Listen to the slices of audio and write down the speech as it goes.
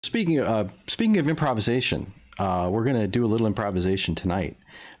Speaking of improvisation, we're going to do a little improvisation tonight.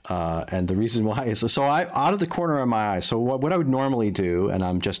 And the reason why is, so I, out of the corner of my eye, so what I would normally do, and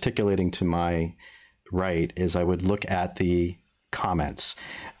I'm gesticulating to my right, is I would look at the comments.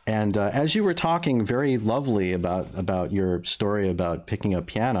 And as you were talking very lovely about your story about picking up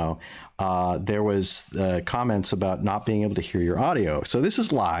piano, there was comments about not being able to hear your audio. So this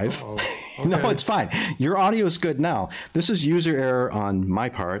is live. Okay. No, it's fine. Your audio is good now. This is user error on my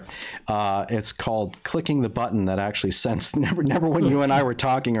part. It's called clicking the button that actually sensed. Never when you and I were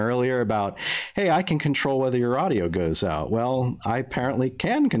talking earlier about, hey, I can control whether your audio goes out. Well, I apparently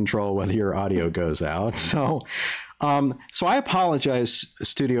can control whether your audio goes out. So I apologize,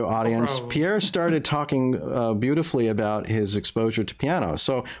 studio audience. No, Pierre started talking beautifully about his exposure to piano.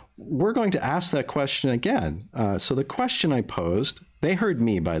 So we're going to ask that question again. So the question I posed, they heard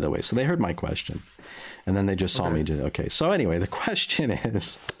me, by the way. So they heard my question. And then they just saw me do, okay. So anyway, the question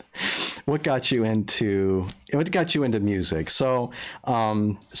is, what got you into music? So,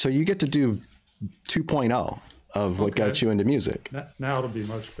 so you get to do 2.0 of what got you into music. Now it'll be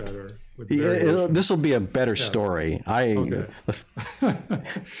much better. This will be a better story.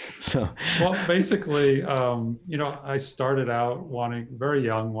 So, well, basically, you know, I started out very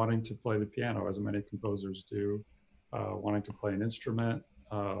young, wanting to play the piano, as many composers do, wanting to play an instrument.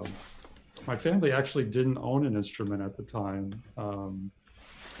 My family actually didn't own an instrument at the time.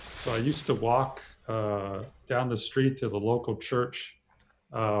 So I used to walk down the street to the local church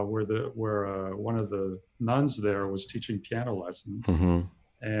where one of the nuns there was teaching piano lessons. Mm-hmm.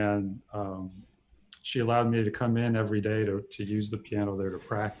 And she allowed me to come in every day to use the piano there to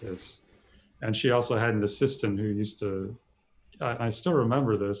practice. And she also had an assistant who used to, I still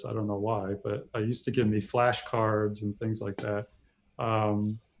remember this, I don't know why, but I used to give me flashcards and things like that.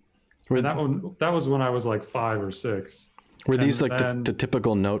 And that was when I was like 5 or 6. Were these like the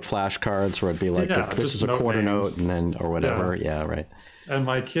typical note flashcards where it'd be like, this is a quarter note and then, or whatever. Yeah, right. And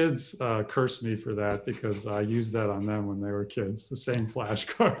my kids cursed me for that because I used that on them when they were kids, the same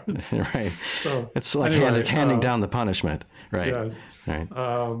flashcards. Right. So it's like anyway, handing down the punishment. Right. Yes. Right.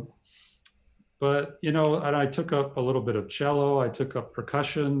 But, you know, and I took up a little bit of cello. I took up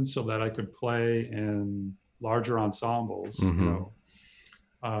percussion so that I could play in larger ensembles, mm-hmm. you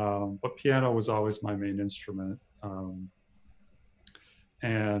know. But piano was always my main instrument.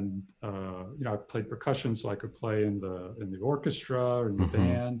 And you know, I played percussion, so I could play in the orchestra or in the mm-hmm.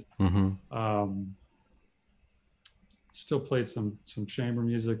 band. Mm-hmm. Still played some chamber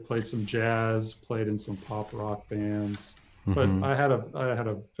music, played some jazz, played in some pop rock bands. Mm-hmm. But I had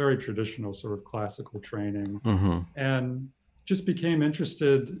a very traditional sort of classical training, mm-hmm. and just became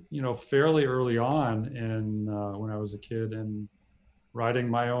interested, you know, fairly early on in when I was a kid in writing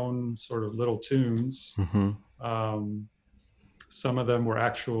my own sort of little tunes. Mm-hmm. Some of them were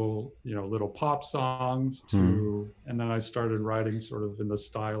actual, you know, little pop songs and then I started writing sort of in the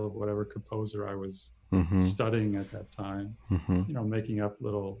style of whatever composer I was mm-hmm. studying at that time, mm-hmm. you know, making up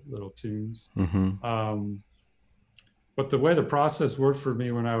little tunes. Mm-hmm. But the way the process worked for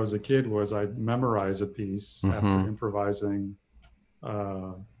me when I was a kid was I'd memorize a piece mm-hmm. after improvising,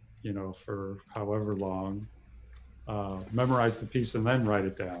 you know, for however long, memorize the piece and then write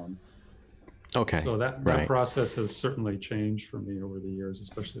it down. Okay. So that process has certainly changed for me over the years,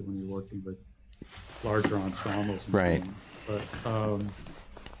 especially when you're working with larger ensembles. Right.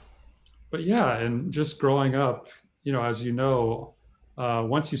 But yeah, and just growing up, you know, as you know,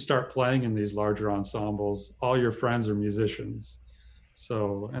 once you start playing in these larger ensembles, all your friends are musicians.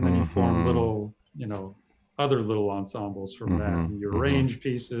 So, and then you form little, you know, other little ensembles from that. And you arrange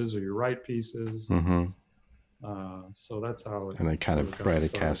pieces or you write pieces. So that's how it. And they kind of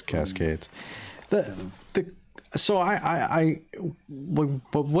it cascades. So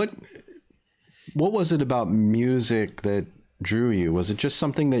but what was it about music that drew you? Was it just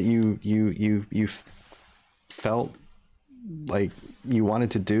something that you felt like you wanted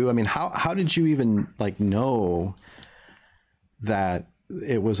to do? I mean, how did you even like know that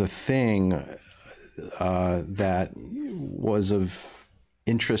it was a thing that was of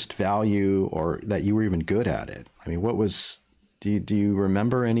interest, value, or that you were even good at it? I mean, what was, do you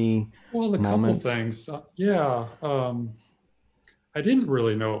remember any moments? Couple things. I didn't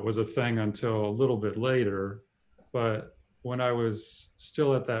really know it was a thing until a little bit later, but when I was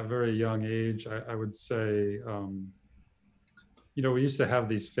still at that very young age, I would say, you know, we used to have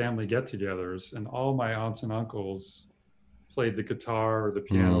these family get-togethers and all my aunts and uncles played the guitar or the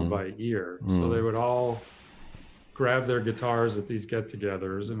piano by ear. So they would all grab their guitars at these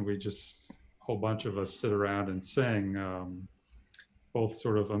get-togethers and we just, a whole bunch of us sit around and sing both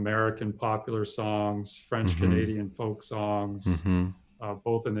sort of American popular songs, French Canadian folk songs,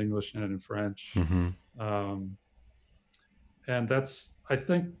 both in English and in French. Mm-hmm. And that's, I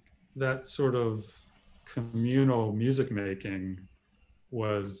think that sort of communal music making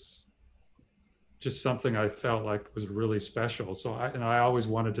was just something I felt like was really special. So I always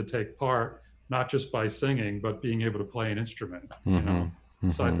wanted to take part, not just by singing, but being able to play an instrument, Mm-hmm. you know? Mm-hmm.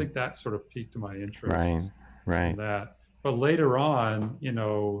 So I think that sort of piqued my interest. Right. In that. But later on, you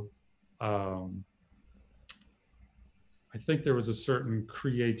know, I think there was a certain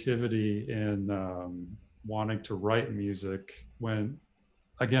creativity in wanting to write music when,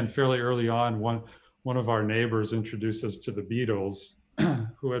 again, fairly early on, one of our neighbors introduced us to the Beatles,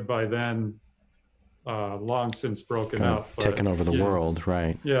 who had by then long since broken up. Taken over the world,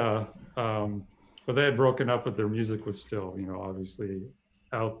 right. Yeah. But they had broken up, but their music was still, you know, obviously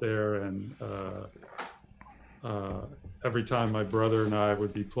out there. And every time my brother and I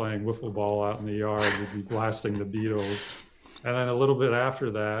would be playing wiffle ball out in the yard, we'd be blasting the Beatles. And then a little bit after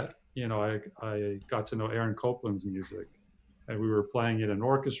that, you know, I got to know Aaron Copland's music, and we were playing it in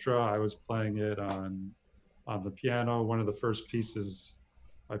orchestra. I was playing it on the piano. One of the first pieces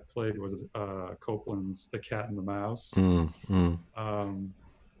I played was Copland's "The Cat and the Mouse."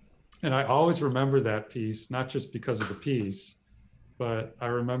 And I always remember that piece, not just because of the piece, but I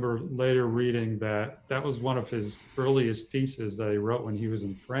remember later reading that that was one of his earliest pieces that he wrote when he was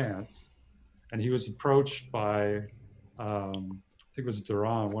in France. And he was approached by, I think it was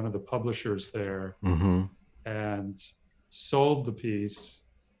Durand, one of the publishers there, and sold the piece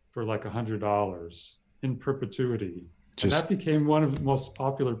for like $100 in perpetuity. And that became one of the most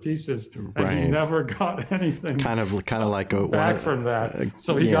popular pieces, and he never got anything kind of like back from that.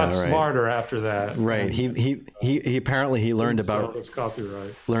 So he got smarter after that. Right. He apparently learned about his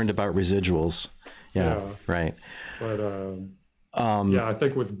copyright. Learned about residuals. Yeah. Right. But yeah, I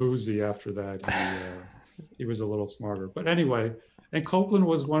think with Boozy after that, he was a little smarter. But anyway, and Copland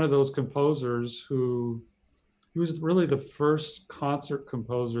was one of those composers who, he was really the first concert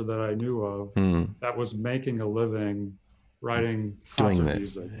composer that I knew of that was making a living writing concert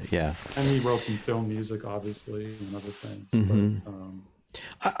music. Yeah. And he wrote some film music, obviously, and other things. But,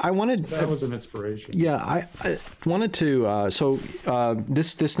 I wanted, so that was an inspiration. Yeah, I wanted to.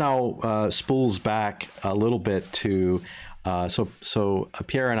 This now spools back a little bit to. So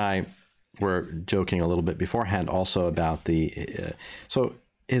Pierre and I were joking a little bit beforehand also about the. So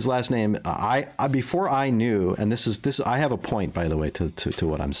his last name. I before I knew, and this. I have a point, by the way, to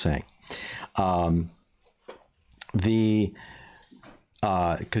what I'm saying. Because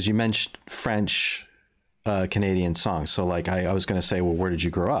you mentioned French. Canadian songs. So like I was going to say, well, where did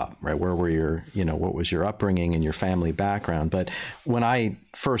you grow up, right? Where were your, what was your upbringing and your family background? But when I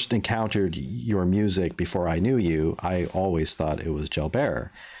first encountered your music before I knew you, I always thought it was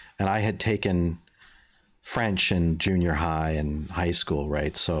Jalbert. And I had taken French in junior high and high school,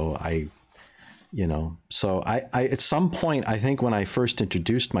 right? So I at some point, I think when I first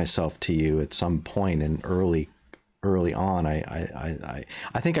introduced myself to you at some point in early on, I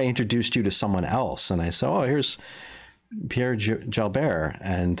think I introduced you to someone else, and I said, "Oh, here's Pierre Jalbert,"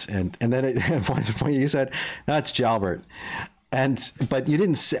 and then at one point you said, "No, it's Jalbert," but you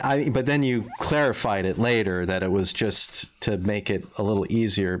didn't say. But then you clarified it later that it was just to make it a little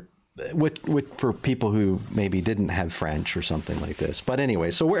easier, for people who maybe didn't have French or something like this. But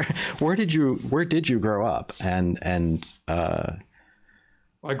anyway, so where did you grow up? And I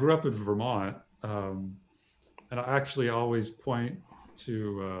grew up in Vermont. And I actually always point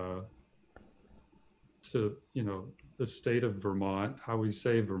to the state of Vermont. How we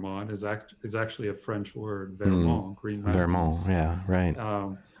say Vermont is actually a French word, Vermont, green mountains. Vermont, yeah, right.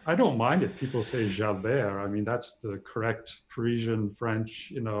 I don't mind if people say Jalbert. I mean, that's the correct Parisian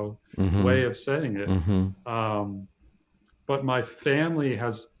French, way of saying it. But my family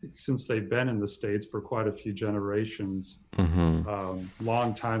has, since they've been in the States for quite a few generations,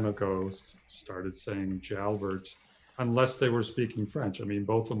 long time ago, started saying Jalbert, unless they were speaking French. I mean,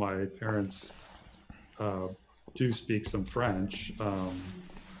 both of my parents do speak some French,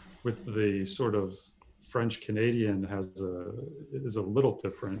 with the sort of French Canadian is a little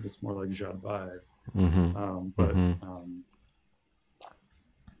different. It's more like Jalbert.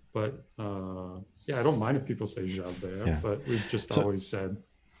 Yeah, I don't mind if people say Jalbert, but we've just always said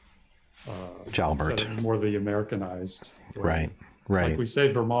Jalbert. Said it more the Americanized way. Right. Like we say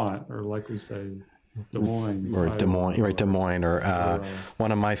Vermont, or like we say Des Moines. Or Des Moines, or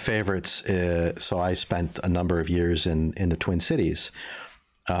one of my favorites. So I spent a number of years in the Twin Cities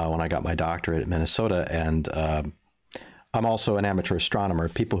when I got my doctorate at Minnesota, and I'm also an amateur astronomer.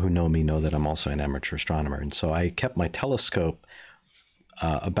 People who know me know that I'm also an amateur astronomer, and so I kept my telescope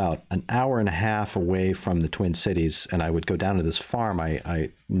about an hour and a half away from the Twin Cities, and I would go down to this farm.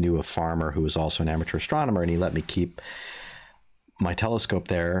 I knew a farmer who was also an amateur astronomer, and he let me keep my telescope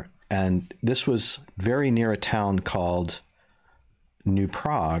there. And this was very near a town called New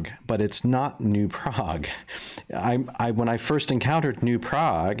Prague, but it's not New Prague. When I first encountered New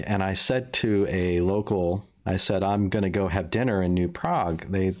Prague, and I said to a local, I said, I'm going to go have dinner in New Prague.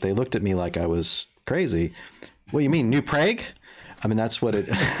 They looked at me like I was crazy. What do you mean, New Prague? I mean, that's what it,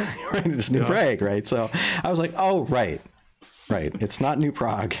 right? It's New Prague, right? So I was like, oh, right. It's not New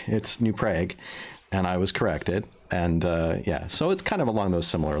Prague, it's New Prague. And I was corrected. And yeah, so it's kind of along those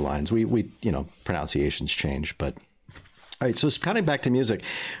similar lines. We pronunciations change, but all right. So it's kind of back to music.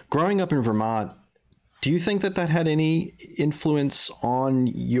 Growing up in Vermont, do you think that had any influence on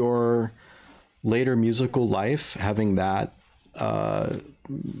your later musical life, having that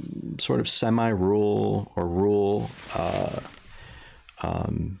sort of semi-rural or rural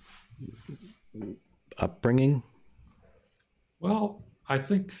upbringing? Well, I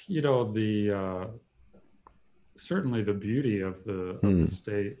think, certainly the beauty of the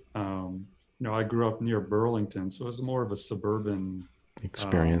state. I grew up near Burlington, so it was more of a suburban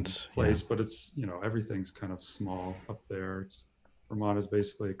experience place, but it's, everything's kind of small up there. Vermont is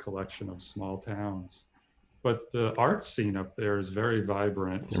basically a collection of small towns, but the art scene up there is very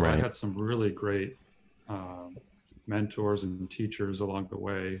vibrant. So I had some really great mentors and teachers along the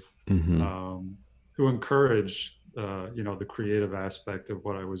way who encouraged, the creative aspect of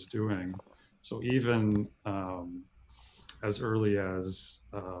what I was doing. So even as early as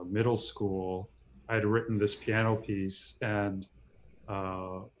middle school, I had written this piano piece, and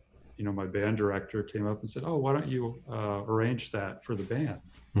my band director came up and said, "Oh, why don't you arrange that for the band?"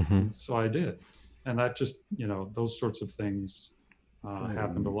 So I did, and that just, those sorts of things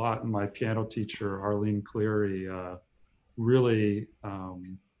happened a lot. And my piano teacher, Arlene Cleary, really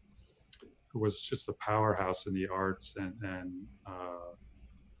was just a powerhouse in the arts, and a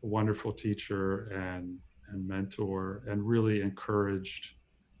wonderful teacher and mentor, and really encouraged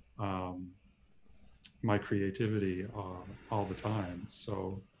my creativity all the time.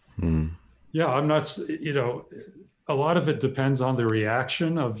 So yeah, I'm not, a lot of it depends on the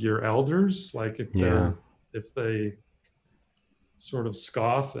reaction of your elders. Like if they sort of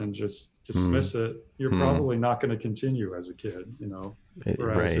scoff and just dismiss it, you're probably not going to continue as a kid,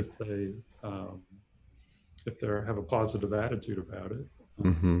 whereas if they have a positive attitude about it,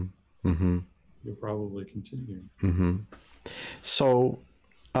 you'll probably continue. So,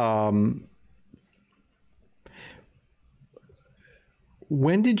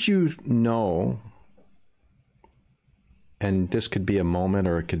 when did you know, and this could be a moment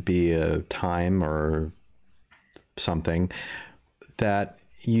or it could be a time or something, that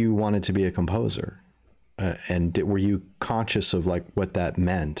you wanted to be a composer? And were you conscious of like what that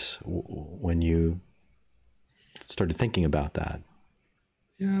meant when you started thinking about that?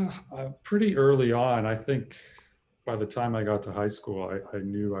 Yeah, pretty early on. I think by the time I got to high school, I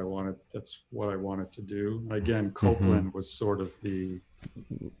knew that's what I wanted to do. Again, Copeland was sort of the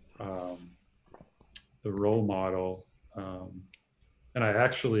role model. And I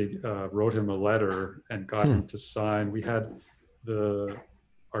actually wrote him a letter and got him to sign. We had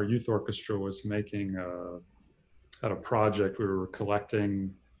our youth orchestra was had a project. We were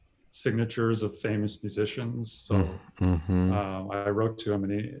collecting signatures of famous musicians. So I wrote to him,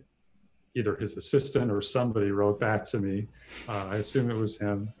 and either his assistant or somebody wrote back to me. I assume it was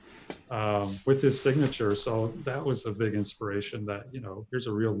him, with his signature. So that was a big inspiration that, here's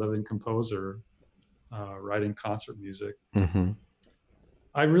a real living composer writing concert music.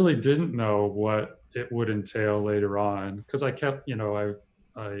 I really didn't know what it would entail later on, because I kept, I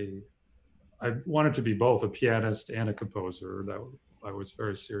wanted to be both a pianist and a composer. That I was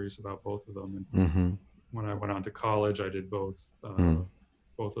very serious about both of them. And when I went on to college, I did both of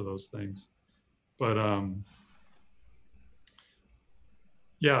those things. But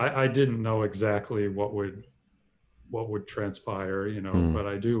yeah, I didn't know exactly what would transpire, but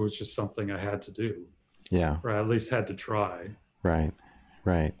I knew it was just something I had to do. Yeah. Or at least had to try. Right.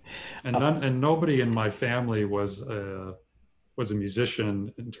 And nobody in my family was a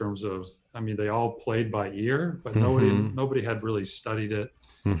musician in terms of, they all played by ear, but nobody had really studied it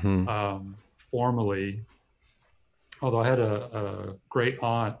formally. Although I had a great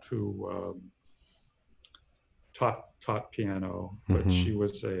aunt who taught piano, but she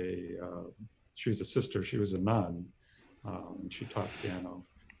was a sister. She was a nun, and she taught piano.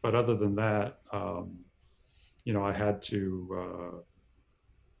 But other than that, I had to.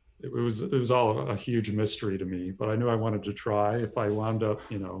 It was all a huge mystery to me. But I knew I wanted to try. If I wound up,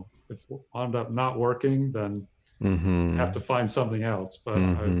 not working, then have to find something else. But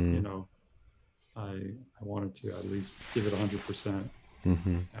I wanted to at least give it 100%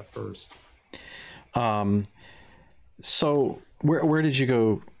 at first. So where did you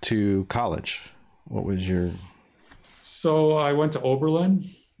go to college? What was your... So I went to Oberlin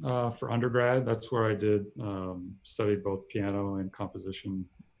for undergrad. That's where I did studied both piano and composition.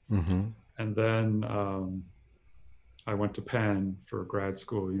 And then I went to Penn for grad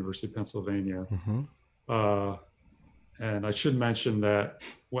school, University of Pennsylvania. And I should mention that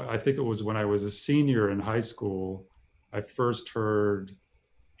I think it was when I was a senior in high school, I first heard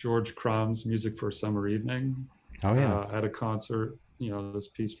George Crumb's Music for a Summer Evening at a concert, this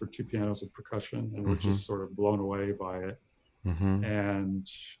piece for two pianos and percussion, and we're just sort of blown away by it. And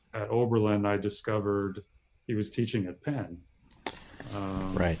at Oberlin, I discovered he was teaching at Penn.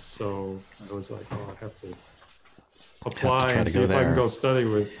 So I was like, oh, I have to apply and see if I can go study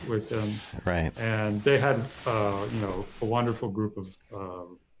with them. And they had, a wonderful group of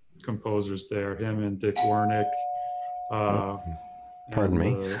composers there, him and Dick Wernick. Pardon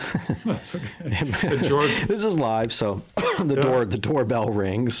me. That's okay. George, this is live, so the doorbell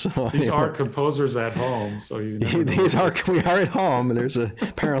rings. So these are composers at home, so we are at home. There's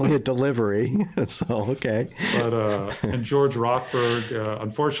apparently a delivery, so okay. But and George Rockberg,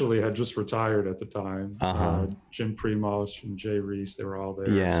 unfortunately, had just retired at the time. Jim Primos and Jay Reese, they were all there.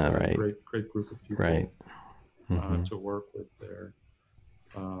 Yeah, so great group of people to work with there.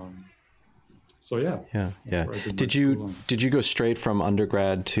 So yeah. Did you go straight from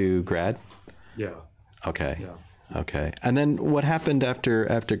undergrad to grad? Yeah. Okay. Yeah. Okay. And then what happened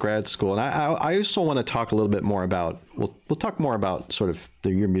after grad school? And I also want to talk a little bit more about, we'll talk more about sort of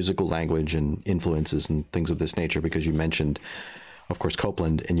your musical language and influences and things of this nature, because you mentioned, of course,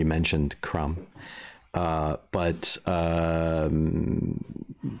 Copeland, and you mentioned Crumb. But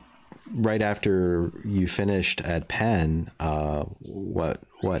right after you finished at Penn,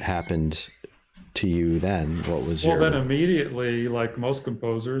 what happened to you then? What was then immediately, like most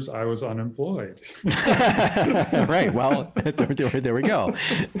composers, I was unemployed. Right. Well, there we go.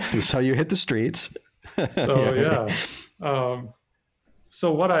 So you hit the streets. So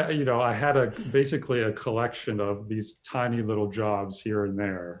so what I had basically a collection of these tiny little jobs here and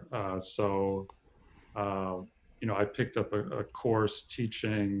there. I picked up a course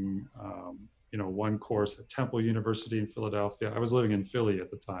teaching, one course at Temple University in Philadelphia. I was living in Philly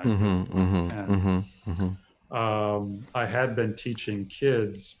at the time. I had been teaching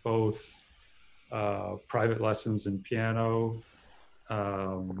kids both private lessons in piano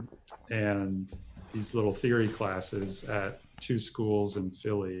and these little theory classes at two schools in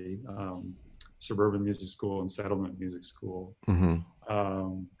Philly, Suburban Music School and Settlement Music School.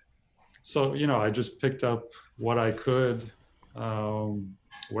 So, I just picked up what I could,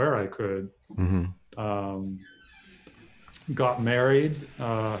 where I could. Got married,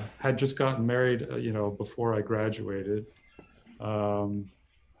 had just gotten married, before I graduated. And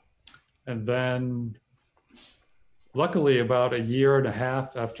then luckily about a year and a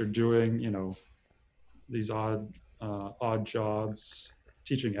half after doing, these odd jobs,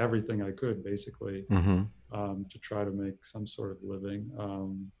 teaching everything I could basically, to try to make some sort of living,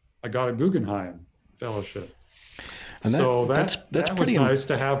 I got a Guggenheim fellowship. And that's pretty was nice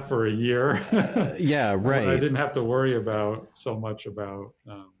to have for a year. Yeah, right. I didn't have to worry so much about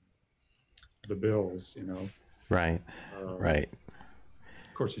the bills, Right, right.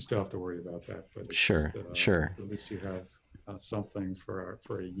 Of course, you still have to worry about that, but sure. At least you have something for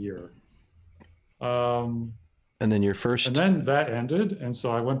a year. And then your first. And then that ended, and so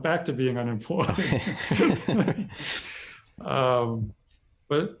I went back to being unemployed.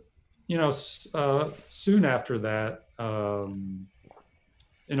 But soon after that, and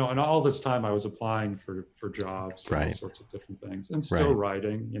all this time I was applying for jobs, and all sorts of different things, and still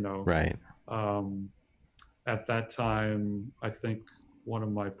writing, Right. At that time, I think one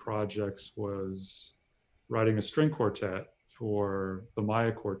of my projects was writing a string quartet for the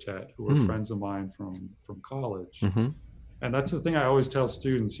Maya Quartet, who were friends of mine from college. And that's the thing I always tell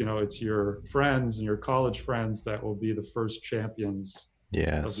students, it's your friends and your college friends that will be the first champions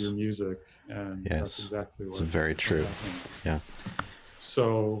of your music. And that's exactly what very true. Yeah.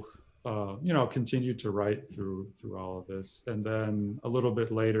 So, continued to write through all of this. And then a little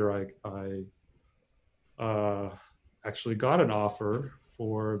bit later, I actually got an offer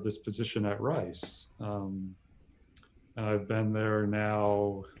for this position at Rice. And I've been there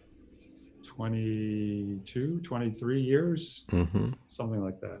now 22, 23 years, something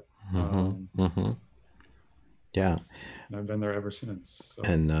like that. Yeah. And I've been there ever since. So.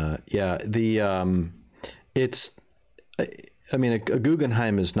 And it's, I mean, a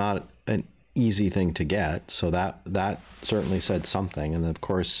Guggenheim is not easy thing to get. So that certainly said something. And of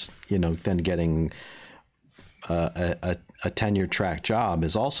course, you know, then getting a tenure track job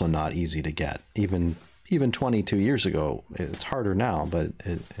is also not easy to get. Even 22 years ago, it's harder now, but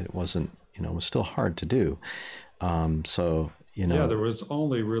it wasn't, you know, it was still hard to do. So, you know, Yeah, there was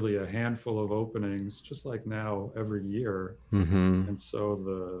only really a handful of openings, just like now, every year. mm-hmm. And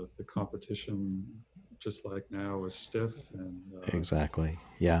so the competition, just like now, is stiff. And Exactly.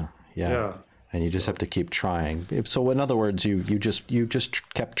 Yeah. Yeah. yeah, And you just so have to keep trying. So in other words, you just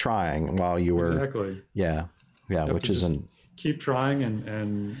kept trying while you were, exactly. yeah. Yeah. You have Which to just isn't, keep trying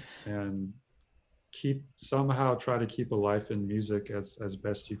and keep somehow try to keep a life in music as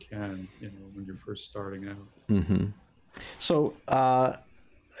best you can, you know, when you're first starting out. mm-hmm. So, but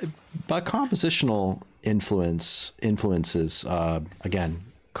compositional influences, again,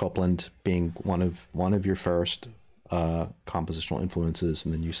 Copland being one of your first compositional influences,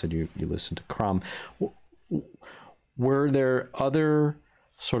 and then you said you listened to Crumb. Were there other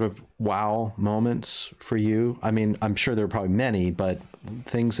sort of wow moments for you? I mean, I'm sure there are probably many, but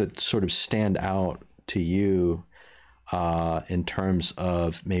things that sort of stand out to you in terms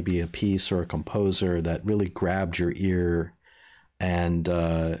of maybe a piece or a composer that really grabbed your ear and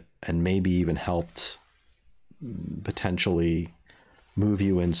maybe even helped potentially move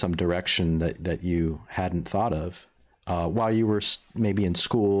you in some direction that you hadn't thought of while you were maybe in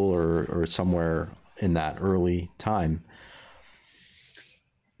school or somewhere in that early time.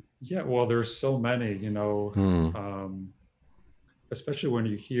 Yeah, well, there's so many, you know, especially when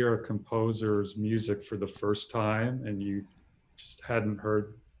you hear a composer's music for the first time and you just hadn't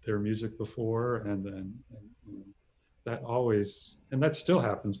heard their music before, and then you know, that always, and that still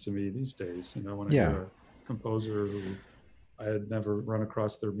happens to me these days, you know, when I Yeah. hear a composer who I had never run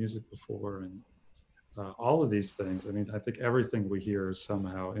across their music before. And all of these things, I mean, I think everything we hear is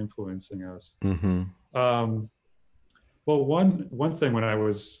somehow influencing us. Mm-hmm. Well, one thing, when I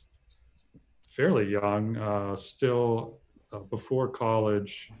was fairly young, still before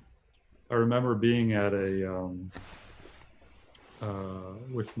college, I remember being at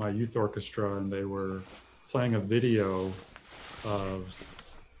with my youth orchestra, and they were playing a video of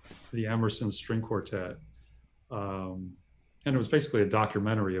the Emerson String Quartet. And it was basically a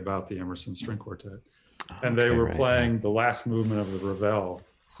documentary about the Emerson String Quartet. And they were playing the last movement of the Ravel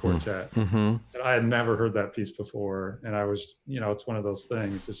Quartet. Mm-hmm. And I had never heard that piece before. And I was, you know, it's one of those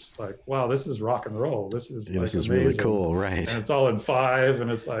things. It's just like, wow, this is rock and roll. This is like this is amazing. really cool, right? And it's all in 5, and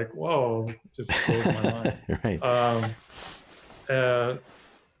it's like, whoa, it just blows my mind. Right.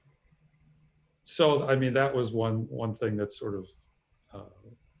 So, I mean, that was one thing that sort of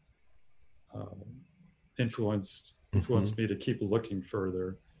influenced me to keep looking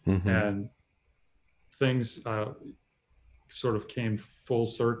further. Mm-hmm. And things sort of came full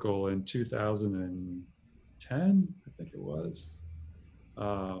circle in 2010, I think it was.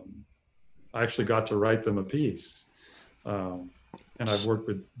 I actually got to write them a piece. And I've worked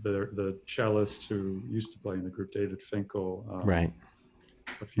with the cellist who used to play in the group, David Finkel, right,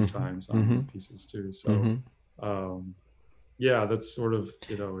 a few times on pieces too. So, yeah, that's sort of,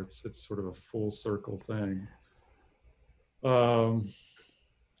 you know, it's sort of a full circle thing.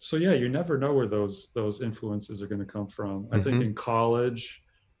 So yeah, you never know where those influences are going to come from. I think in college,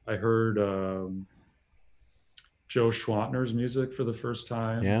 I heard Joe Schwantner's music for the first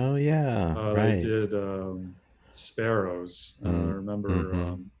time. Oh yeah, right. They did Sparrows. I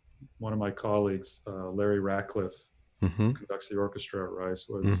remember one of my colleagues, Larry Ratcliffe, who conducts the orchestra at Rice,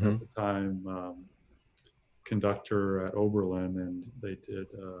 was at the time conductor at Oberlin, and they did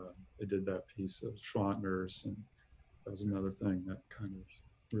that piece of Schwantner's, and that was another thing that kind of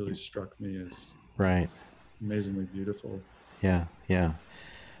really struck me as amazingly beautiful. Yeah.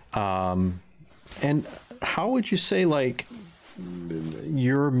 And how would you say, like,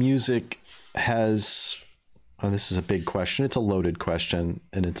 your music has, this is a big question, it's a loaded question,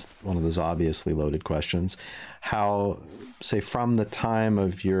 and it's one of those obviously loaded questions, how, say, from the time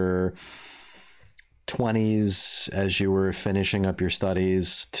of your 20s as you were finishing up your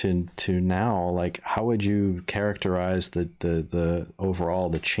studies to now, like, how would you characterize the overall,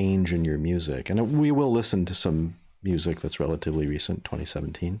 the change in your music? And we will listen to some music that's relatively recent,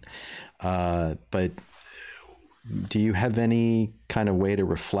 2017, but do you have any kind of way to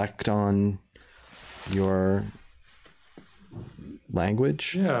reflect on your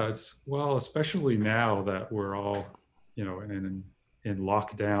language? Yeah, it's, well, especially now that we're all, you know, in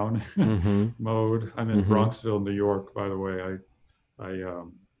lockdown mode. I'm in Bronxville, New York, by the way. I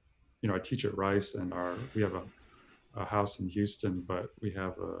you know, I teach at Rice, and we have a house in Houston, but we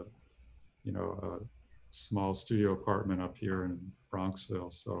have a small studio apartment up here in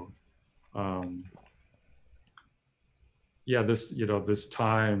Bronxville. So um, yeah, this, you know, this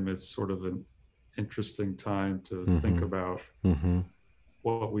time is sort of an interesting time to think about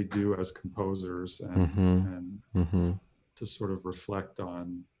what we do as composers, and to sort of reflect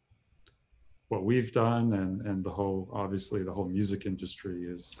on what we've done, and the whole, obviously the whole music industry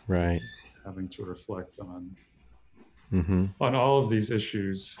is, Right. is having to reflect on all of these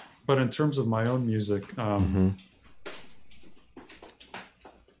issues. But in terms of my own music,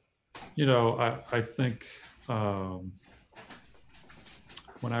 you know, I think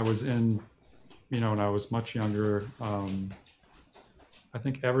when I was in, you know, when I was much younger, I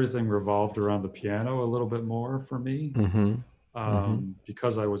think everything revolved around the piano a little bit more for me,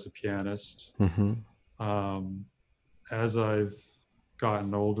 because I was a pianist. Um, as I've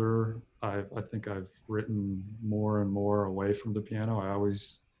gotten older, I think I've written more and more away from the piano. I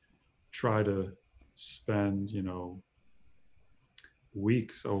always try to spend, you know,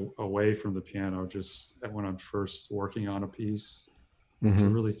 weeks away from the piano, just when I'm first working on a piece, to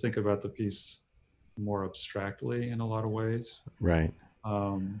really think about the piece more abstractly in a lot of ways. Right.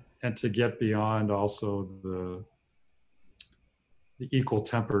 And to get beyond also the equal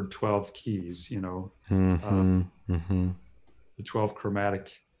tempered 12 keys, you know, the 12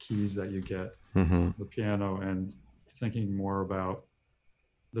 chromatic keys that you get on the piano, and thinking more about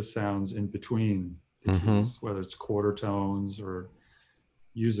the sounds in between the keys, whether it's quarter tones or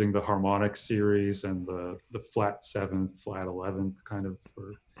using the harmonic series and the flat seventh, flat 11th kind of,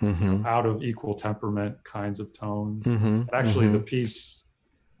 for you know, out of equal temperament kinds of tones. Actually, the piece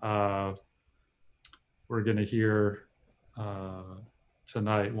we're going to hear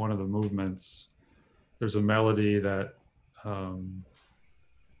tonight, one of the movements, there's a melody that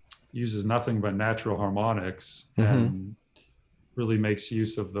uses nothing but natural harmonics, and really makes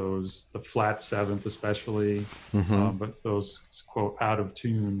use of those, the flat seventh especially, but those, quote, out of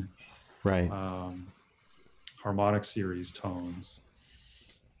tune, right, harmonic series tones,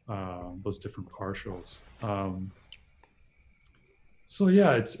 those different partials. So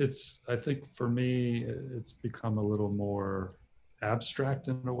yeah, it's I think for me, it's become a little more abstract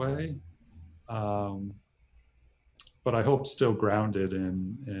in a way, but I hope still grounded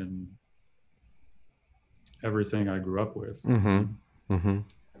in everything I grew up with. That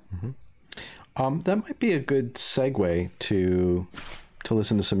might be a good segue to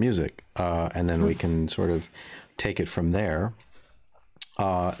listen to some music, and then we can sort of take it from there.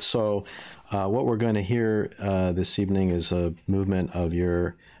 So what we're going to hear this evening is a movement of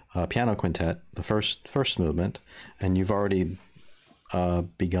your piano quintet, the first movement, and you've already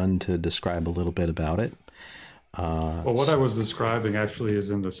begun to describe a little bit about it. Well, what I was describing actually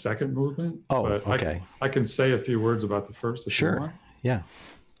is in the second movement. Oh, but okay. I can say a few words about the first if you want. Yeah.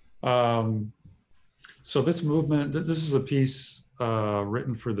 So this movement, this is a piece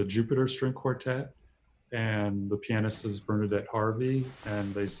written for the Jupiter String Quartet, and the pianist is Bernadette Harvey,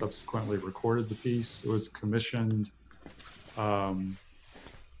 and they subsequently recorded the piece. It was commissioned through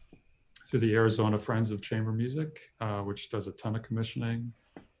the Arizona Friends of Chamber Music, which does a ton of commissioning.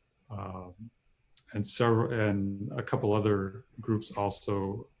 And a couple other groups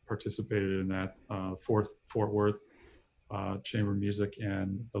also participated in that, Fort Worth Chamber Music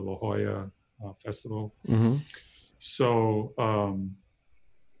and the La Jolla Festival. So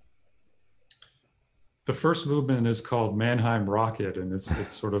the first movement is called Mannheim Rocket, and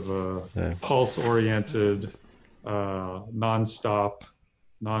it's sort of a pulse-oriented, non-stop,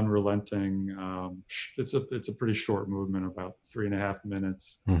 non-relenting. It's a pretty short movement, about 3.5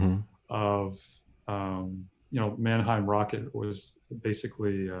 minutes of. You know, Mannheim Rocket was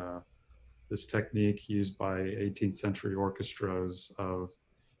basically this technique used by 18th century orchestras of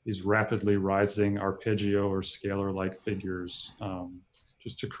these rapidly rising arpeggio or scalar-like figures,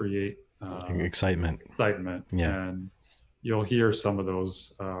 just to create excitement. Yeah. And you'll hear some of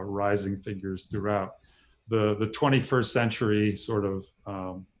those rising figures throughout. The 21st century sort of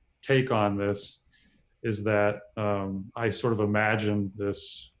take on this is that I sort of imagined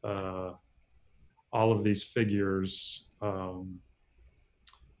this, all of these figures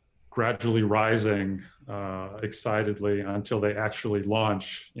gradually rising excitedly until they actually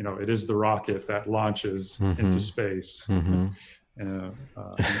launch. You know, it is the rocket that launches into space, into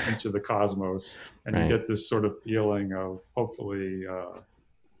the cosmos, and you get this sort of feeling of hopefully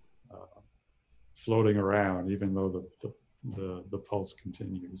floating around, even though the pulse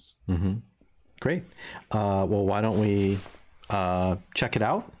continues. Great. Well, why don't we check it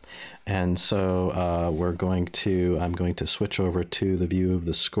out? And so I'm going to switch over to the view of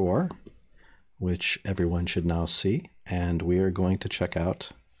the score, which everyone should now see, and we are going to check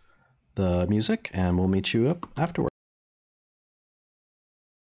out the music, and we'll meet you up afterwards.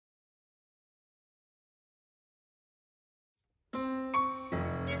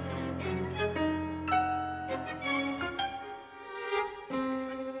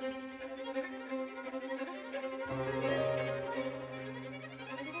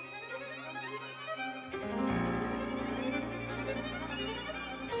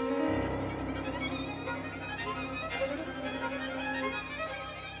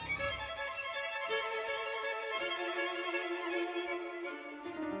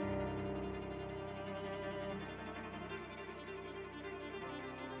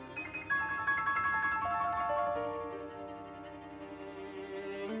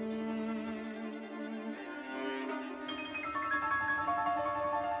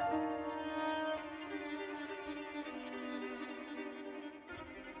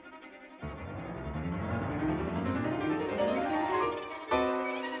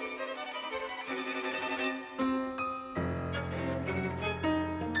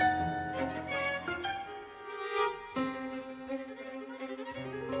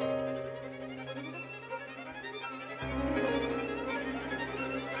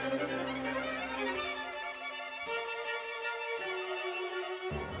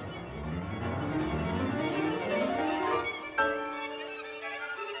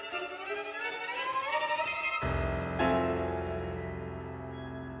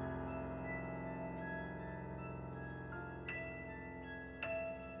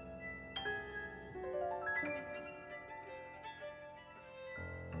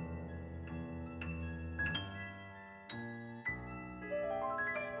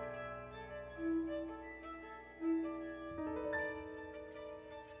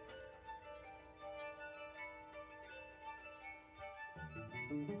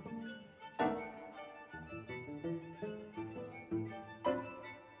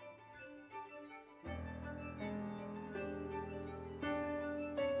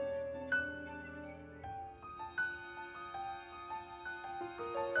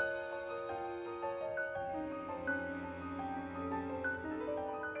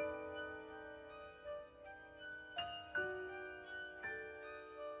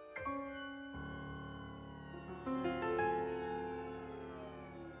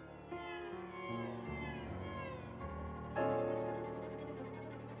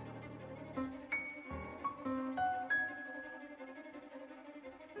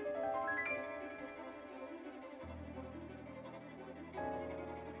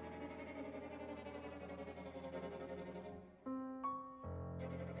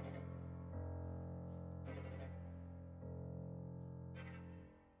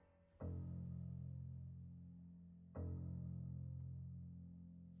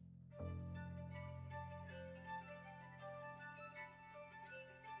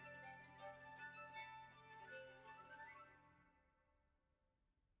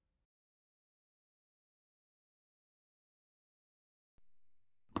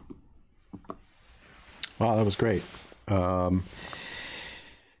 Wow, that was great.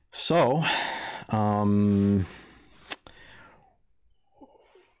 So, um,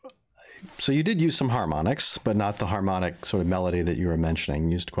 so you did use some harmonics, but not the harmonic sort of melody that you were mentioning.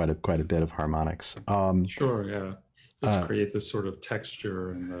 You used quite a bit of harmonics. Sure, yeah. Just create this sort of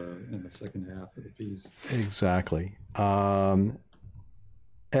texture in the second half of the piece. Exactly. And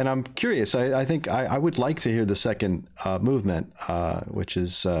I'm curious. I think I would like to hear the second movement, which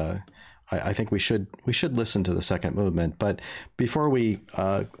is I think we should listen to the second movement. But before we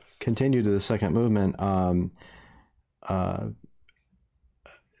continue to the second movement,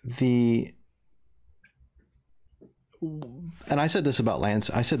 the and I said this about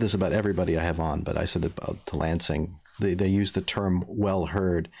Lance. I said this about everybody I have on, but I said it about to Lansing. They use the term "well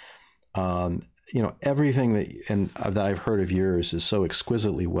heard." You know, everything that I've heard of yours is so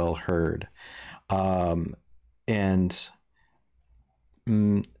exquisitely well heard, and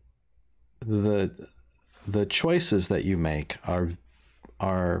the choices that you make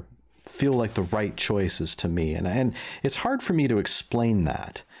are feel like the right choices to me, and it's hard for me to explain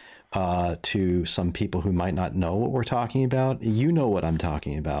that to some people who might not know what we're talking about. You know what I'm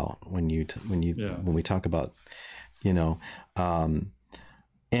talking about when we talk about, you know,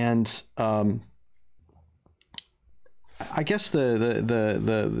 and I guess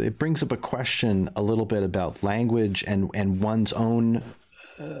it brings up a question a little bit about language and one's own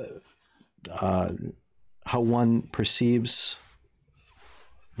how one perceives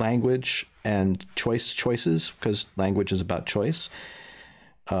language and choices, because language is about choice.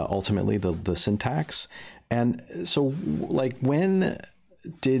 Ultimately, the syntax. And so, like, when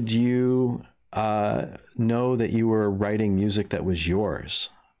did you know that you were writing music that was yours?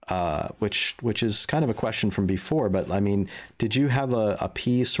 Which is kind of a question from before, but I mean, did you have a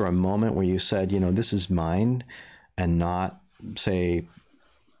piece or a moment where you said, you know, this is mine, and not, say,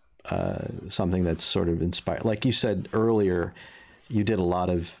 something that's sort of inspired? Like you said earlier, you did a lot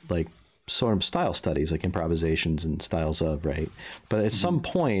of like sort of style studies, like improvisations and styles of, right? But at some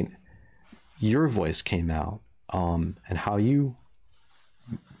point, your voice came out, and how you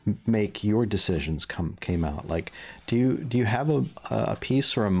make your decisions came out. Like, do you have a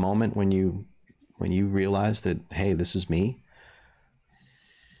piece or a moment when you realized that, hey, this is me?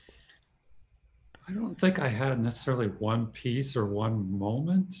 I don't think I had necessarily one piece or one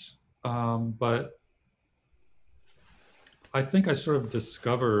moment, but I think I sort of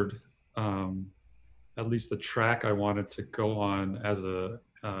discovered at least the track I wanted to go on as a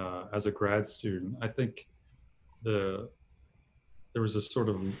grad student. I think there was a sort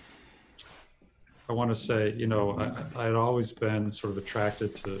of, I want to say, you know, I had always been sort of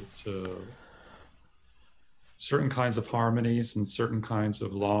attracted to certain kinds of harmonies and certain kinds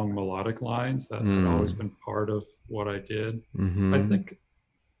of long melodic lines that had always been part of what I did. Mm-hmm.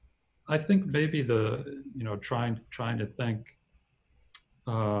 I think maybe you know, trying to think,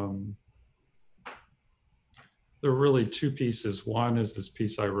 there are really two pieces. One is this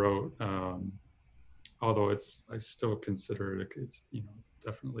piece I wrote, although I still consider it's, you know,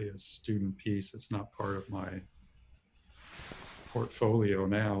 definitely a student piece. It's not part of my portfolio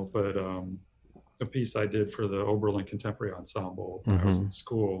now, but a piece I did for the Oberlin Contemporary Ensemble when I was in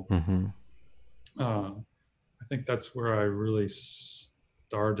school. I think that's where I really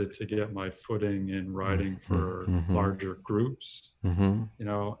started to get my footing in writing for larger groups, you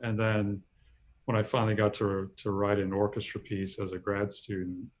know. And then when I finally got to write an orchestra piece as a grad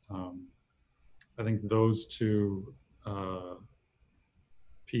student, I think those two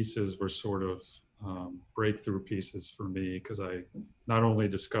pieces were sort of breakthrough pieces for me, because I not only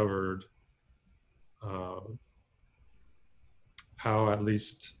discovered how at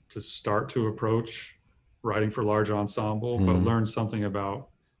least to start to approach writing for large ensemble, but learned something about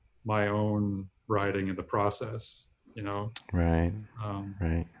my own writing in the process, you know? Right.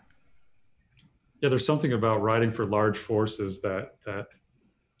 Right. Yeah, there's something about writing for large forces that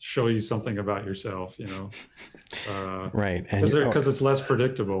show you something about yourself, you know? Right. Because it's less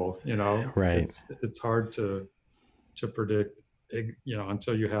predictable, you know? Right. It's hard to predict, you know,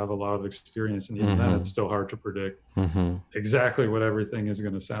 until you have a lot of experience, and even then it's still hard to predict exactly what everything is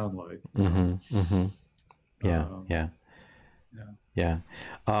going to sound like. Yeah.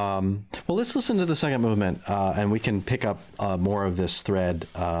 Well, let's listen to the second movement, and we can pick up more of this thread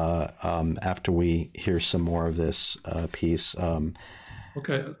after we hear some more of this piece.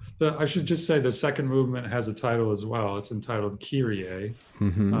 Okay. I should just say the second movement has a title as well. It's entitled Kyrie,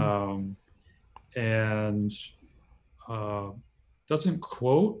 and doesn't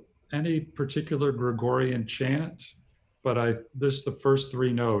quote any particular Gregorian chant, but this the first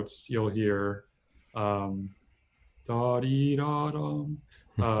three notes you'll hear. Da-dee-da-dum,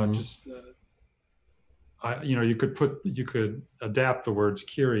 just you could adapt the words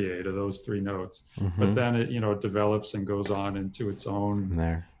Kyrie to those three notes, but then it develops and goes on into its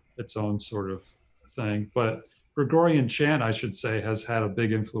own sort of thing. But Gregorian chant, I should say, has had a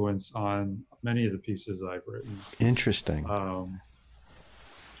big influence on many of the pieces I've written. Interesting.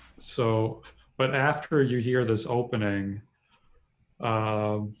 So, but after you hear this opening,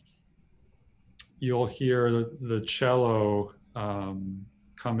 you'll hear the cello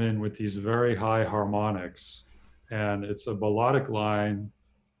come in with these very high harmonics. And it's a melodic line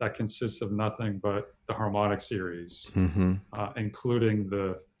that consists of nothing but the harmonic series, including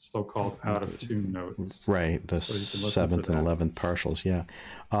the so-called out-of-tune notes. Right, the seventh and 11th partials. Yeah,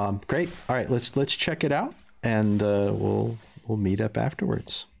 great. All right, let's check it out, and we'll meet up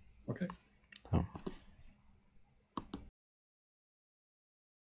afterwards. Okay. Oh.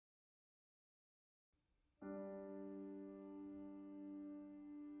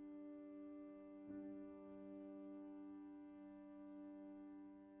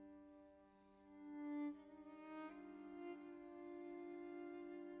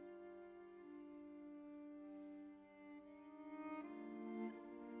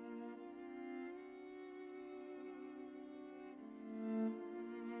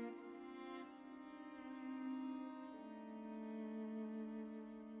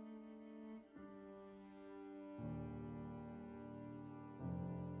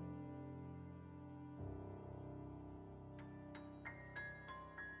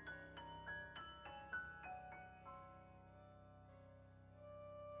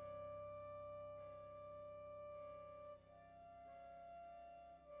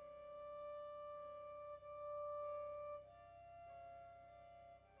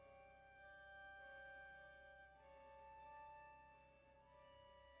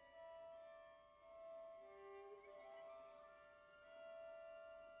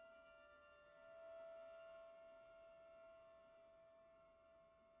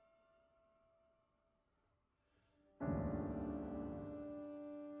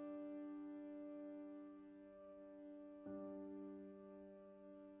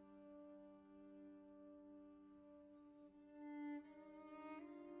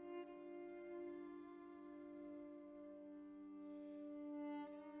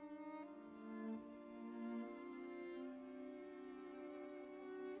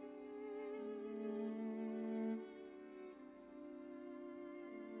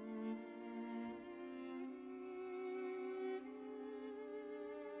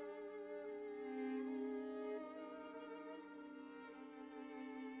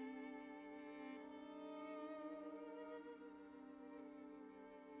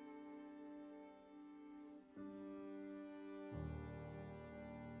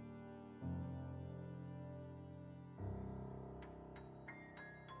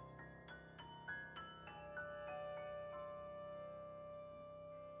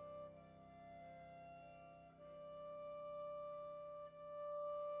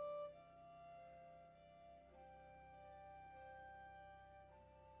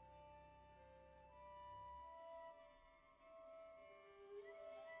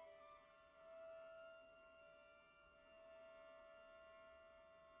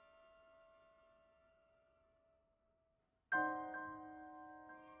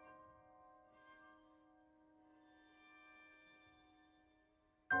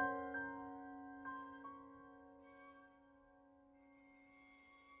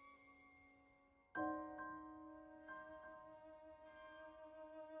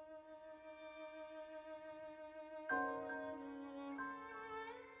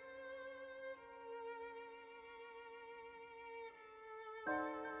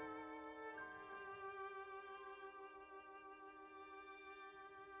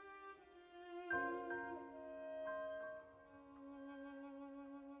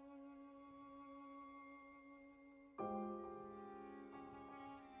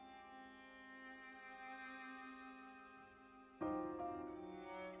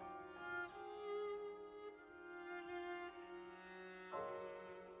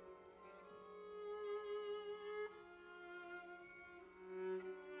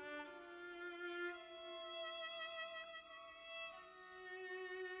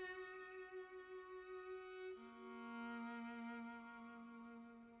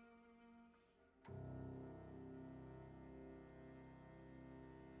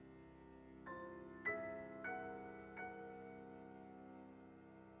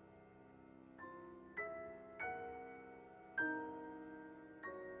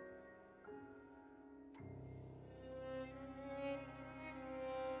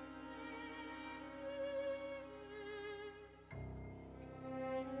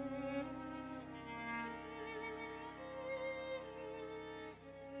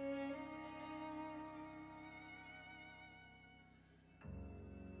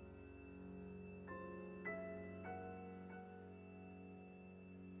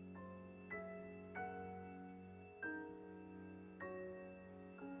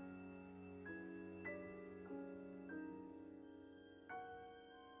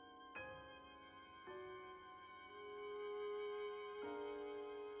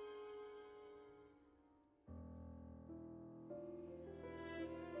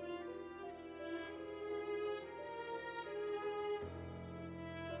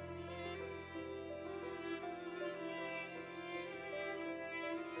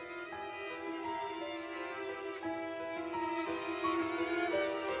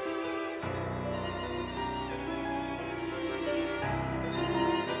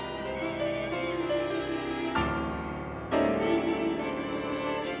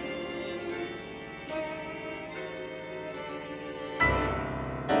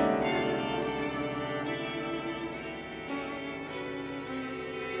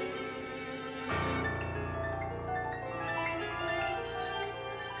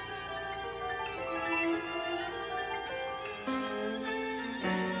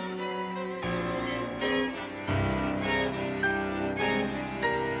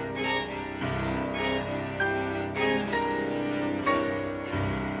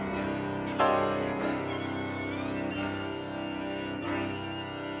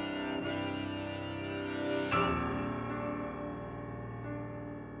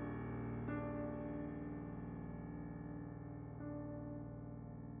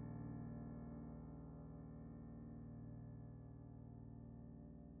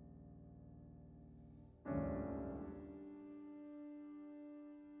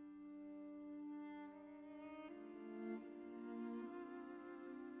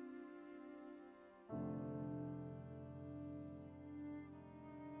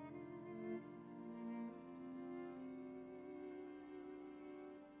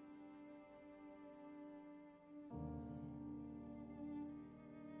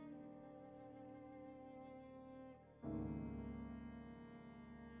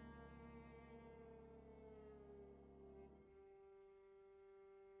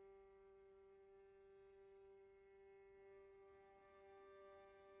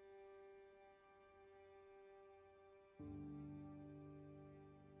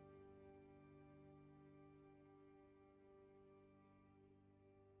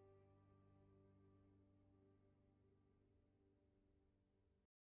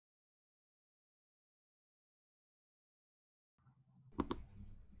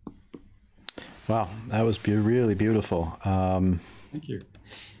 Wow, that was really beautiful. Thank you.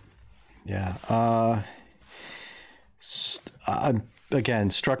 Yeah. I'm again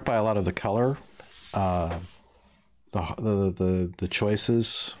struck by a lot of the color, the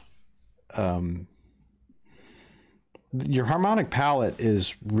choices. Your harmonic palette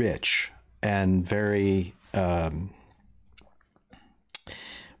is rich and very.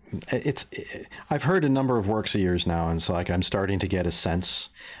 I've heard a number of works of yours now, and so like I'm starting to get a sense.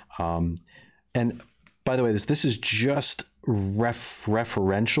 And by the way, this is just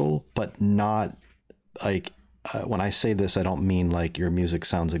referential, but not like when I say this, I don't mean like your music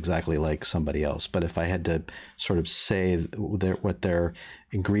sounds exactly like somebody else. But if I had to sort of say what their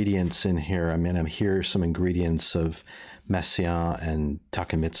ingredients in here, I mean, I'm here some ingredients of Messiaen and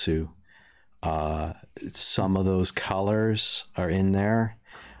Takemitsu. Some of those colors are in there,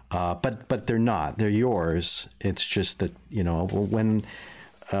 but they're not. They're yours. It's just that, you know, when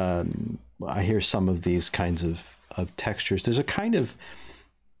I hear some of these kinds of textures, there's a kind of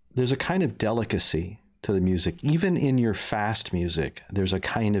delicacy to the music. Even in your fast music, there's a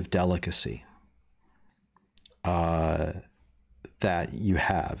kind of delicacy that you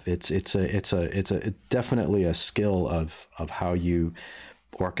have. It's definitely a skill of how you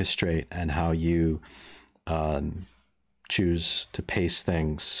orchestrate and how you choose to pace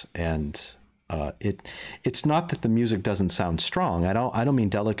things. And it's not that the music doesn't sound strong. I don't mean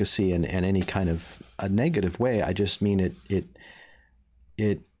delicacy in any kind of a negative way. I just mean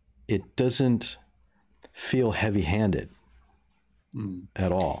it doesn't feel heavy-handed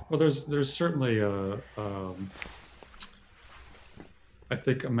at all. Well, there's certainly I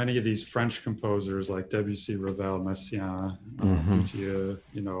think many of these French composers like Debussy, Ravel, Messiaen, Boutier,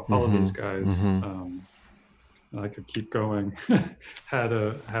 you know, all of these guys, I could keep going, had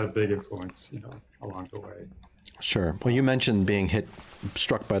a big influence, you know, along the way. Sure. Well, you mentioned being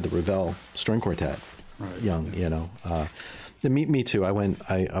struck by the Ravel string quartet, right. Young, you know. Me too. When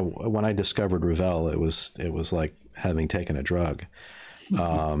I discovered Ravel, it was like having taken a drug,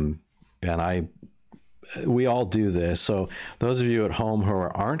 and we all do this. So those of you at home who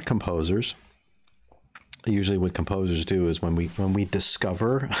aren't composers, usually what composers do is when we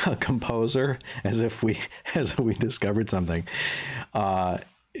discover a composer, as if we discovered something,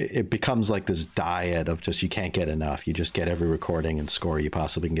 it becomes like this diet of just, you can't get enough. You just get every recording and score you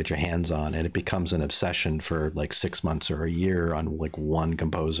possibly can get your hands on, and it becomes an obsession for like 6 months or a year on like one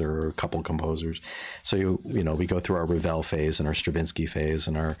composer or a couple composers. So you know, we go through our Ravel phase and our Stravinsky phase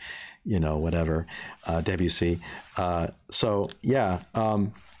and our, you know, whatever, Debussy. So yeah.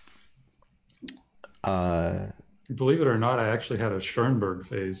 Believe it or not, I actually had a Schoenberg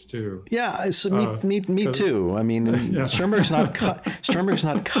phase too. Yeah, so me too. I mean, yeah. Schoenberg's not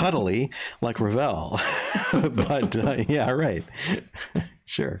cuddly like Ravel, but yeah, right,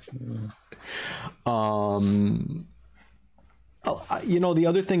 sure. You know, the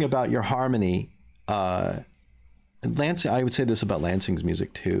other thing about your harmony, Lansing, I would say this about Lansing's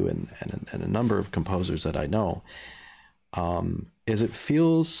music too, and a number of composers that I know, is it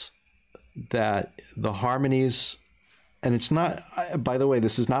feels that the harmonies, and it's not, by the way,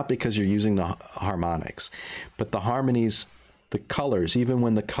 this is not because you're using the harmonics, but the harmonies, the colors, even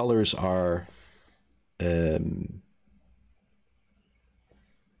when the colors are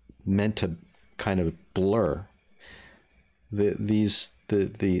meant to kind of blur, they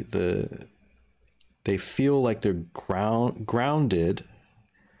feel like they're grounded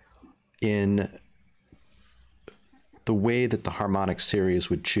in the way that the harmonic series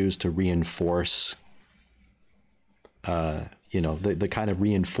would choose to reinforce, you know, the kind of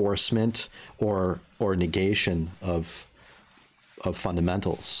reinforcement or negation of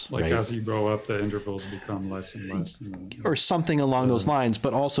fundamentals. Like, right? as you go up, the intervals become less and less. Or something along those lines,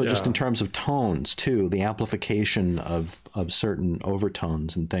 but also just in terms of tones too, the amplification of certain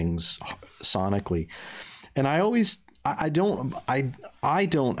overtones and things sonically. And I don't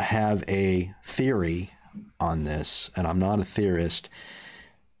have a theory on this, and I'm not a theorist,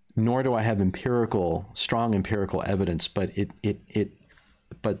 nor do I have strong empirical evidence, but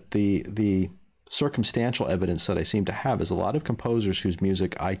the circumstantial evidence that I seem to have is a lot of composers whose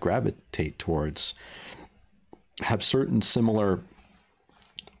music I gravitate towards have certain similar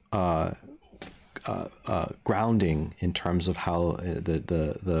grounding in terms of how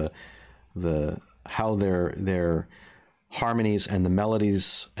how their harmonies and the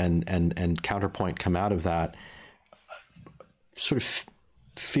melodies and counterpoint come out of that sort of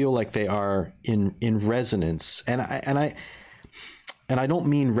feel like they are in resonance. And and I don't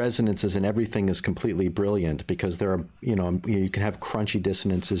mean resonances and everything is completely brilliant, because there are, you can have crunchy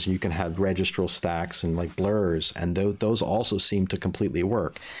dissonances, you can have registral stacks and like blurs, and those also seem to completely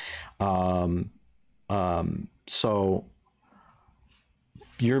work. So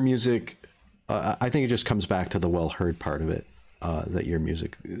your music, I think it just comes back to the well-heard part of it, that your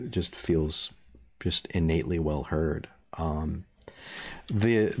music just feels just innately well-heard.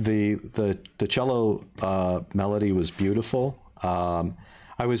 The cello melody was beautiful.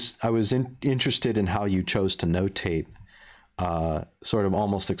 I was interested in how you chose to notate, sort of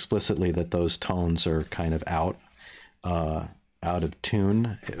almost explicitly, that those tones are kind of out of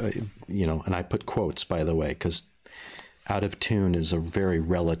tune, and I put quotes, by the way, because out of tune is a very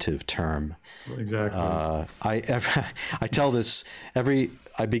relative term. Exactly. I tell this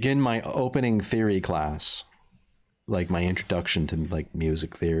I begin my opening theory class, like my introduction to like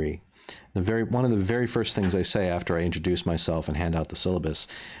music theory. One of the very first things I say after I introduce myself and hand out the syllabus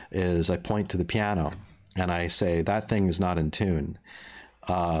is I point to the piano and I say, that thing is not in tune.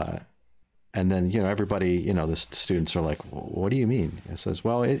 And then, everybody, the students are like, what do you mean? It says,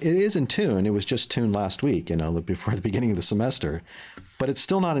 well, it is in tune. It was just tuned last week, before the beginning of the semester, but it's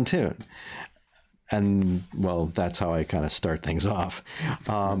still not in tune. And well, that's how I kind of start things off.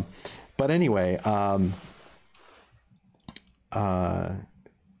 But anyway,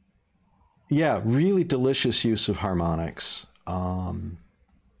 yeah, really delicious use of harmonics,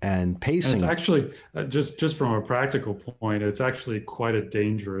 and pacing. And it's actually, just from a practical point, it's actually quite a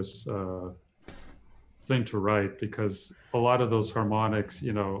dangerous thing to write, because a lot of those harmonics,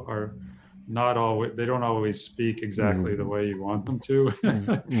 are not always, they don't always speak exactly the way you want them to.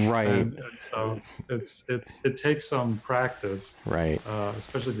 Right. And so it takes some practice, right?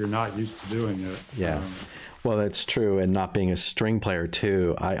 Especially if you're not used to doing it. Yeah. Well, that's true. And not being a string player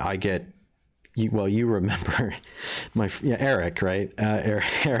too, I get, you remember Eric, right?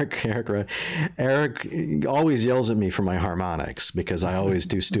 Eric always yells at me for my harmonics, because I always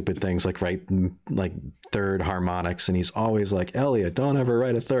do stupid things like write like third harmonics, and he's always like, Elliot, don't ever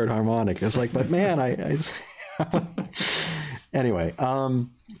write a third harmonic. It's like, but man, I anyway.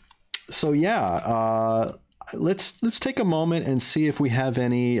 So yeah, let's take a moment and see if we have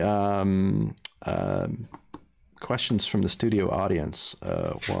any questions from the studio audience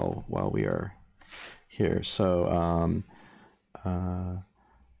while we are here. So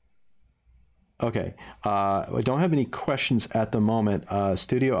okay, I don't have any questions at the moment.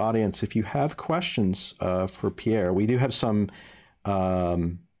 Studio audience, if you have questions for Pierre, we do have some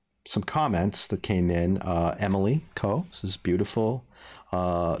comments that came in. Emily Co, this is beautiful.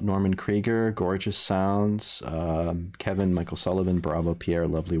 Norman Krieger, gorgeous sounds. Kevin Michael Sullivan, bravo Pierre,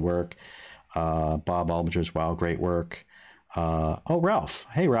 lovely work. Bob Albiger's, wow, great work. Oh, Ralph.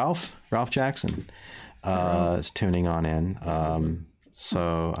 Hey, Ralph Jackson is tuning on in.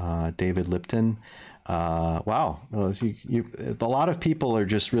 So David Lipton, wow. A lot of people are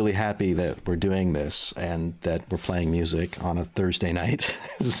just really happy that we're doing this and that we're playing music on a Thursday night.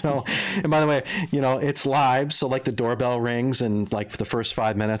 So, and by the way, it's live. So like the doorbell rings and like for the first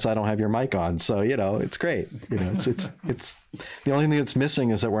 5 minutes, I don't have your mic on. So, it's great. It's the only thing that's missing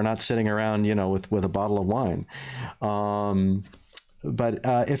is that we're not sitting around, with a bottle of wine. But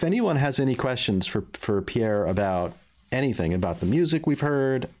if anyone has any questions for Pierre about anything, about the music we've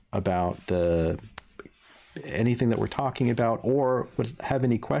heard, about anything that we're talking about, or would have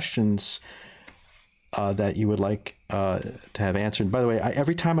any questions that you would like to have answered. By the way,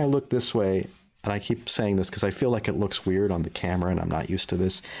 every time I look this way, and I keep saying this because I feel like it looks weird on the camera and I'm not used to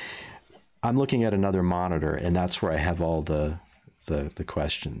this, I'm looking at another monitor, and that's where I have all the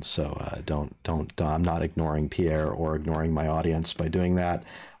questions. So I'm not ignoring Pierre or ignoring my audience by doing that.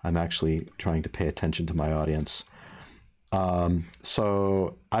 I'm actually trying to pay attention to my audience.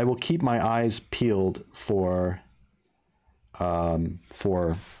 So I will keep my eyes peeled for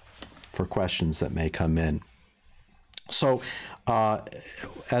questions that may come in. So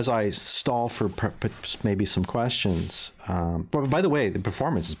as I stall for maybe some questions, but by the way, the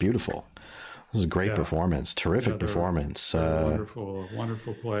performance is beautiful. This is a great performance, terrific performance.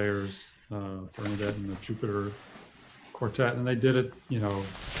 Wonderful players, Bernadette and the Jupiter Quartet, and they did it,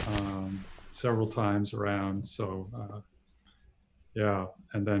 several times around. So yeah,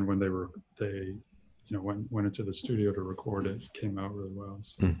 and then when they went into the studio to record it, it came out really well.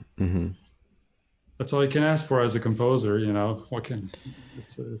 So that's all you can ask for as a composer.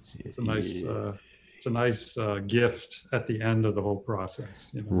 It's a nice gift at the end of the whole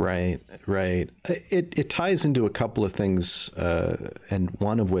process. Right. It ties into a couple of things, and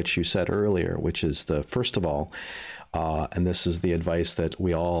one of which you said earlier, which is first of all, and this is the advice that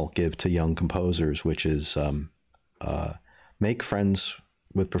we all give to young composers, which is make friends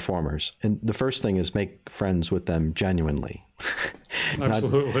with performers. And the first thing is make friends with them genuinely.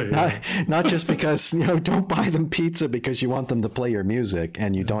 Absolutely. Not just because, you know, don't buy them pizza because you want them to play your music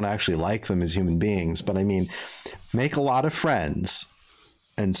and you don't actually like them as human beings. But I mean, make a lot of friends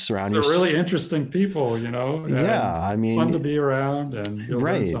and surround yourself. They're really interesting people, you know. Yeah, I mean, fun to be around, and you'll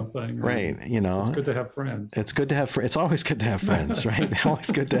learn something. Right, you know, it's good to have friends. It's good to have. It's always good to have friends, right?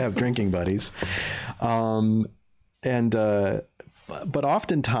 Always good to have drinking buddies, but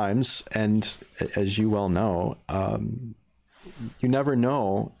oftentimes, and as you well know, you never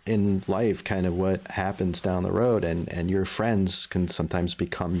know in life kind of what happens down the road, and your friends can sometimes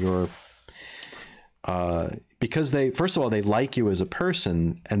become your. Because they, first of all, they like you as a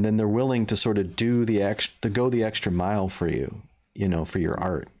person, and then they're willing to sort of go the extra mile for you, you know, for your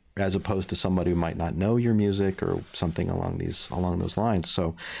art, as opposed to somebody who might not know your music or something along those lines.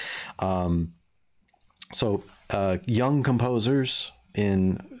 So, young composers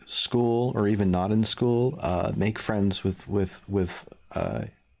in school or even not in school, make friends with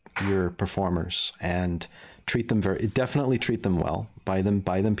your performers and treat them definitely treat them well. Buy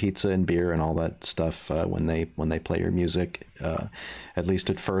them pizza and beer and all that stuff when they play your music. At least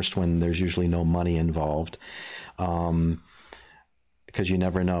at first, when there's usually no money involved, because you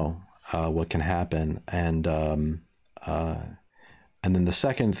never know what can happen. And then the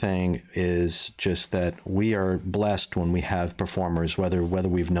second thing is just that we are blessed when we have performers, whether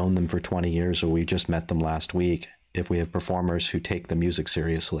we've known them for 20 years or we just met them last week. If we have performers who take the music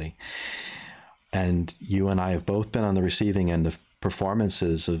seriously. And you and I have both been on the receiving end of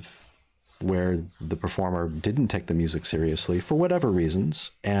performances of where the performer didn't take the music seriously for whatever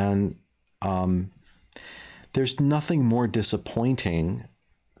reasons. And there's nothing more disappointing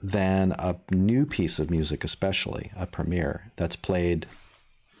than a new piece of music, especially a premiere, that's played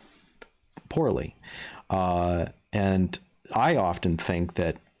poorly. And I often think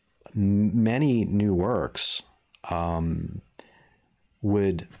that many new works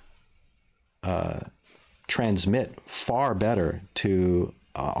would transmit far better to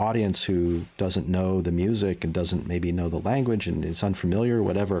an audience who doesn't know the music and doesn't maybe know the language and is unfamiliar,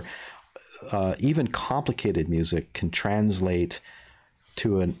 whatever. Even complicated music can translate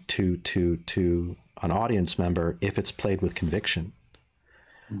to an audience member if it's played with conviction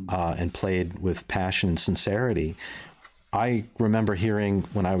and played with passion and sincerity. I remember hearing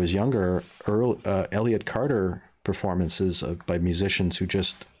when I was younger, Elliott Carter performances by musicians who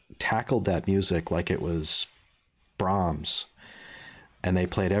just tackled that music like it was Brahms, and they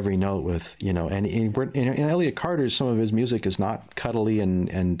played every note with, you know, and in Elliott Carter's, some of his music is not cuddly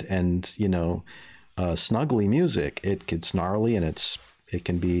and you know, snuggly music. It gets gnarly and it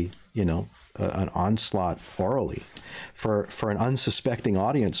can be, you know, an onslaught orally. For an unsuspecting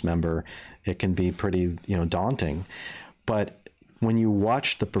audience member, it can be pretty, you know, daunting. But when you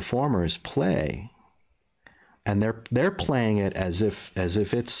watch the performers play, and they're playing it as if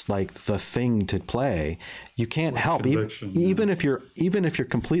it's like the thing to play, you can't help, even if you're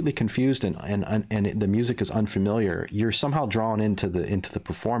completely confused and the music is unfamiliar, you're somehow drawn into the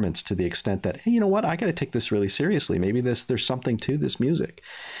performance to the extent that, hey, you know what, I got to take this really seriously. Maybe there's something to this music.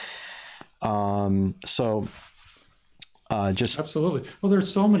 Just absolutely. Well,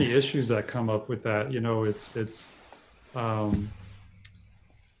 there's so many issues that come up with that. You know, it's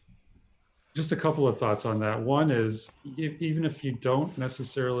just a couple of thoughts on that. One is, even if you don't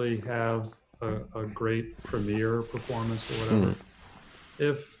necessarily have a great premiere performance or whatever,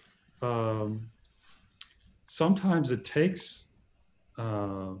 if sometimes it takes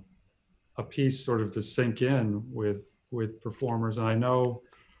a piece sort of to sink in with performers. And I know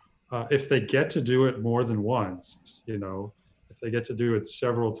if they get to do it more than once, you know, if they get to do it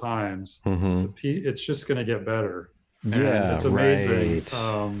several times, it's just going to get better. Yeah, it's amazing.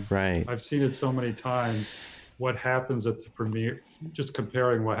 Right. I've seen it so many times. What happens at the premiere? Just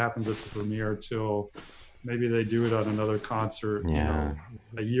comparing what happens at the premiere till maybe they do it on another concert, you know,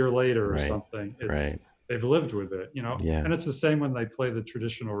 a year later or something. They've lived with it, you know. Yeah. And it's the same when they play the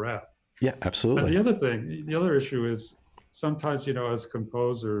traditional rap. Yeah, absolutely. And the other issue is sometimes, you know, as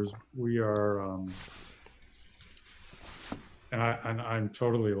composers, we are. And I'm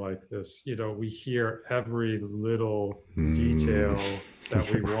totally like this, you know, we hear every little detail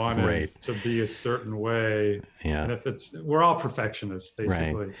that we wanted to be a certain way. Yeah. And we're all perfectionists,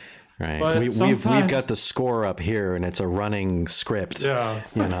 basically. Right. But we've got the score up here and it's a running script. Yeah.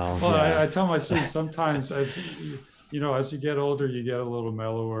 You know. Well, I tell my students sometimes as you get older, you get a little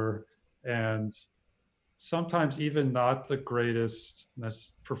mellower, and sometimes even not the greatest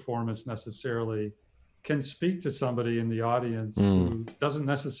performance necessarily can speak to somebody in the audience who doesn't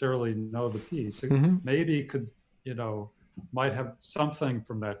necessarily know the piece. Maybe could, you know, might have something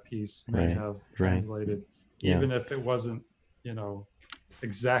from that piece may Right, have right. translated, Yeah. even if it wasn't, you know,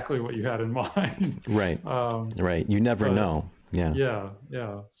 exactly what you had in mind. Right. Right. You never but know. Yeah.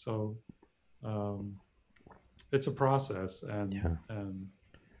 yeah. So it's a process, and Yeah.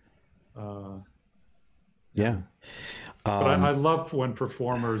 uh, Yeah. but I love when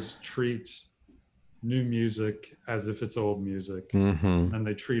performers treat new music as if it's old music, and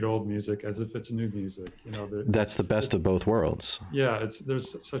they treat old music as if it's new music. You know, that's the best of both worlds. Yeah,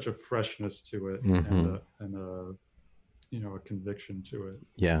 there's such a freshness to it, and a you know, a conviction to it.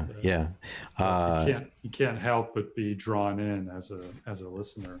 Yeah, yeah. You can't help but be drawn in as a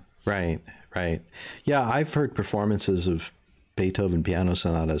listener. Right, right. Yeah, I've heard performances of Beethoven piano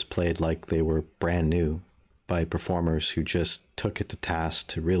sonatas played like they were brand new by performers who just took it to task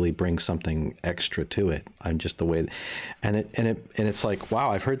to really bring something extra to it. I'm just the way, and it's like,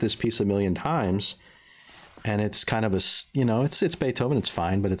 wow, I've heard this piece a million times, and it's kind of a, you know, it's Beethoven, it's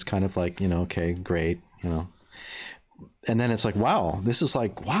fine, but it's kind of like, you know, okay, great, you know. And then it's like, wow, this is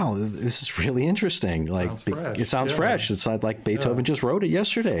really interesting. Like, it sounds fresh. It's like Beethoven just wrote it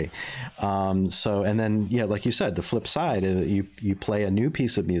yesterday. So, and then, yeah, like you said, the flip side, you play a new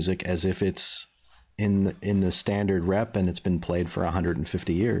piece of music as if it's in the standard rep and it's been played for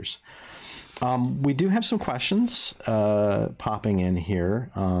 150 years. We do have some questions popping in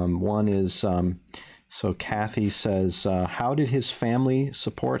here. One is, so Kathy says, how did his family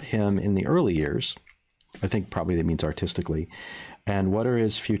support him in the early years? I think probably that means artistically. And what are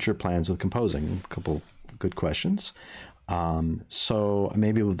his future plans with composing? A couple good questions. So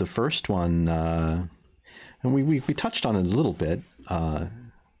maybe with the first one, and we touched on it a little bit. Well,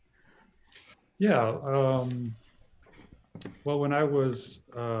 when I was,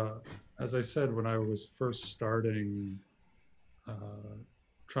 as I said, when I was first starting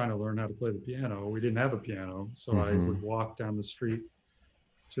trying to learn how to play the piano, we didn't have a piano. So I would walk down the street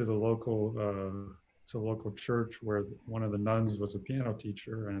to the local church where one of the nuns was a piano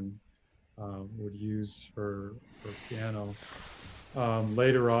teacher, and would use her piano.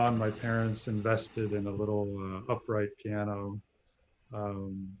 Later on, my parents invested in a little upright piano,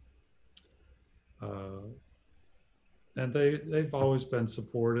 and they've always been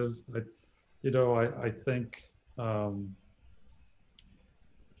supportive. I think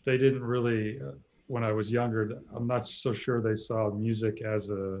they didn't really, when I was younger, I'm not so sure they saw music as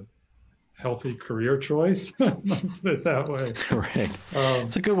a healthy career choice. Put it that way. Right.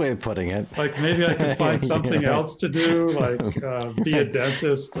 It's a good way of putting it. Like maybe I could find something else to do, like be a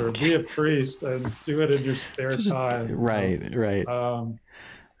dentist or be a priest and do it in your spare time. Right, right.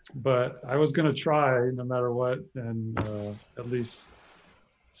 But I was going to try no matter what, and at least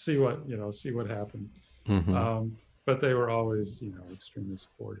see what happened. But they were always, extremely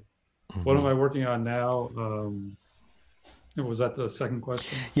supportive. What am I working on now? Was that the second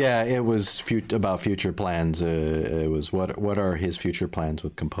question? Yeah, it was about future plans. It was what are his future plans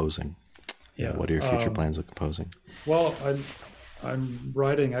with composing? Yeah, what are your future plans with composing? Well, I'm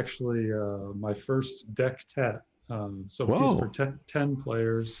writing actually my first dectet. So a piece for 10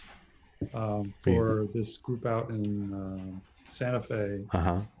 players for this group out in Santa Fe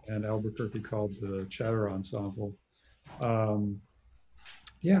and Albuquerque called the Chatter Ensemble. And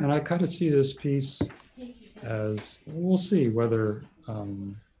I kind of see this piece as, we'll see whether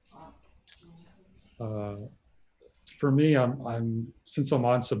for me, since I'm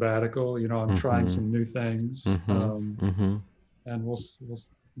on sabbatical, I'm trying some new things, and we'll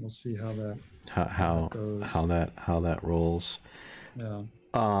see how that rolls. Yeah.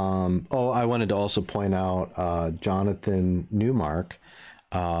 I wanted to also point out Jonathan Newmark.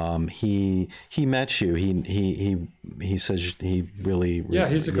 He met you. He says he really. Yeah,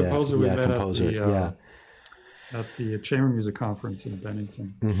 he's a composer. We met composer. At the chamber music conference in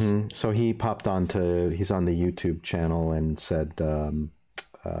Bennington. So he popped he's on the YouTube channel and said,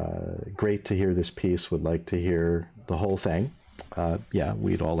 great to hear this piece, would like to hear the whole thing.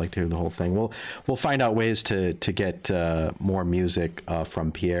 We'd all like to hear the whole thing. We'll find out ways to get more music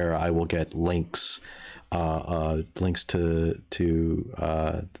from Pierre. I will get links to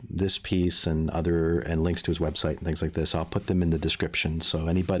this piece and links to his website and things like this. I'll put them in the description. So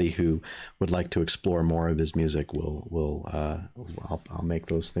anybody who would like to explore more of his music I'll make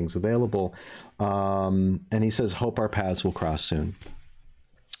those things available. And he says, hope our paths will cross soon.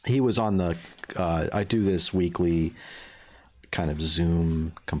 He was on I do this weekly kind of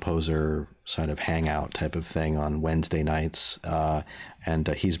Zoom composer sort of hangout type of thing on Wednesday nights. And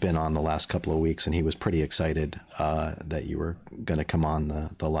he's been on the last couple of weeks, and he was pretty excited that you were going to come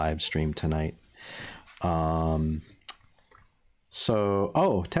on the live stream tonight. Teksu.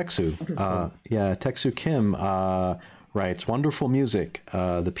 Teksu Kim. writes, wonderful music.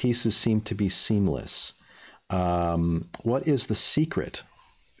 The pieces seem to be seamless. What is the secret?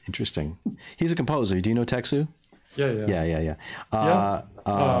 Interesting. He's a composer. Do you know Texu? Yeah.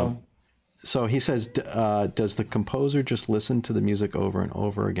 So he says, does the composer just listen to the music over and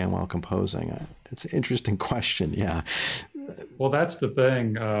over again while composing? It's an interesting question. Yeah. Well, that's the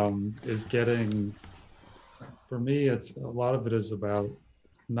thing, is getting, for me, it's a lot of it is about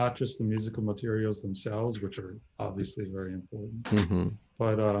not just the musical materials themselves, which are obviously very important,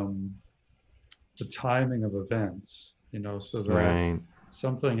 but the timing of events, so that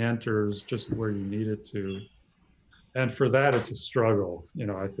something enters just where you need it to. And for that, it's a struggle.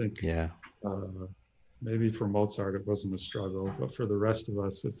 I think maybe for Mozart, it wasn't a struggle, but for the rest of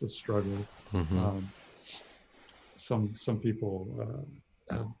us, it's a struggle. Some people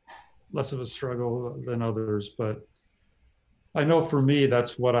have less of a struggle than others, but I know for me,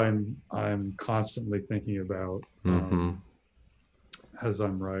 that's what I'm constantly thinking about as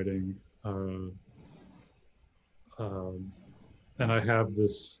I'm writing. And I have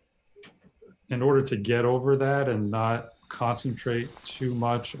this, in order to get over that and not concentrate too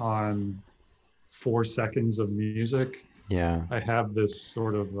much on 4 seconds of music, I have this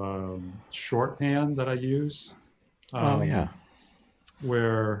sort of shorthand that I use.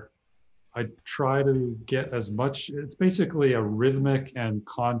 Where I try to get as much, it's basically a rhythmic and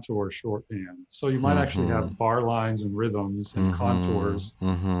contour shorthand. So you might actually have bar lines and rhythms and contours,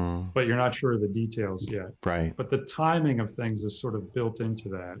 but you're not sure of the details yet. Right. But the timing of things is sort of built into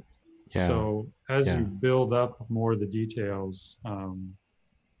that. So as you build up more of the details,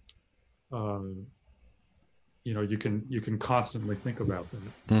 you can constantly think about that.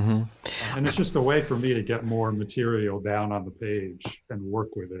 And it's just a way for me to get more material down on the page and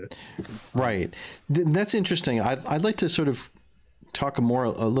work with it. Right. That's interesting. I'd like to sort of talk a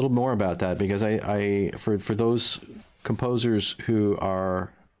little more about that, because for those composers who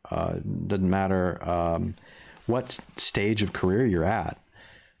are, doesn't matter what stage of career you're at.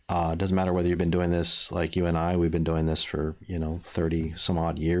 Doesn't matter whether you've been doing this like you and I, we've been doing this for, 30 some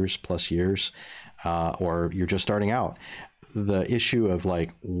odd years, plus years, or you're just starting out. The issue of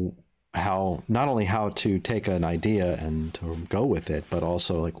like not only how to take an idea and to go with it, but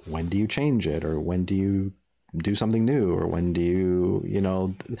also like, when do you change it, or when do you do something new, or when do you,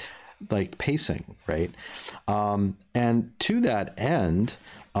 like pacing, right? And to that end,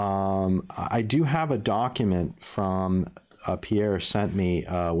 I do have a document from Pierre sent me,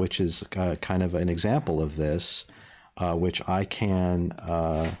 which is kind of an example of this, which I can,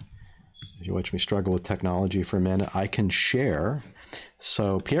 if you watch me struggle with technology for a minute, I can share.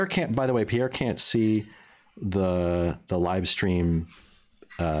 So Pierre can't, by the way, Pierre can't see the live stream,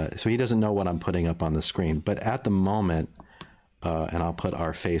 so he doesn't know what I'm putting up on the screen. But at the moment, and I'll put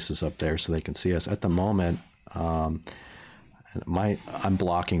our faces up there so they can see us. At the moment, I'm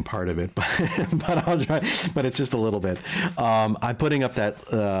blocking part of it, but I'll try. But it's just a little bit. I'm putting up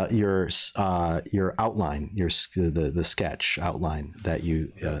that your outline, the sketch outline that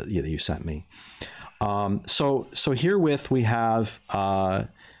you sent me. So herewith we have an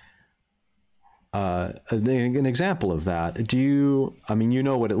example of that. Do you? I mean, you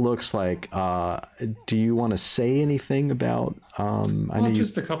know what it looks like. Do you want to say anything about?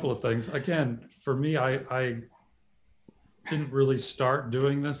 Just a couple of things. Again, for me, I didn't really start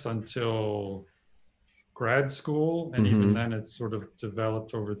doing this until grad school, and even then it's sort of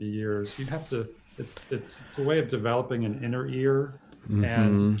developed over the years. You have to, it's a way of developing an inner ear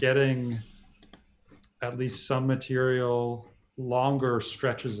and getting at least some material, longer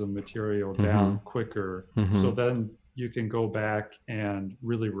stretches of material down quicker, so then you can go back and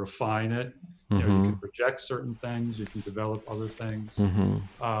really refine it. You can project certain things, you can develop other things.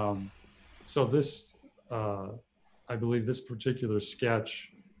 So this I believe this particular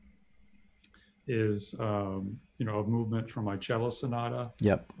sketch is, a movement from my cello sonata.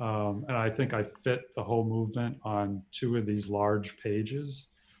 Yep. And I think I fit the whole movement on 2 of these large pages.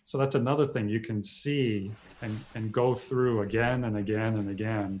 So that's another thing you can see and go through again and again and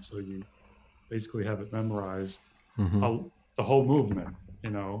again. So you basically have it memorized, the whole movement,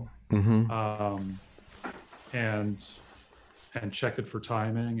 and check it for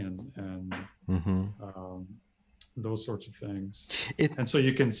timing and those sorts of things. And so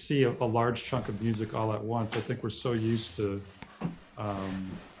you can see a large chunk of music all at once. I think we're so used to,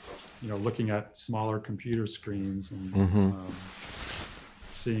 looking at smaller computer screens and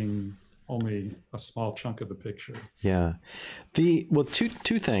seeing only a small chunk of the picture. Yeah.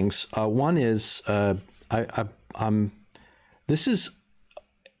 Two things. One is this is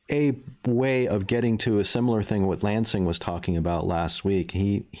a way of getting to a similar thing what Lansing was talking about last week.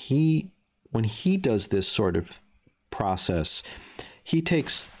 He when he does this sort of process, he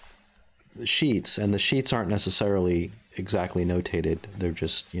takes sheets, and the sheets aren't necessarily exactly notated. They're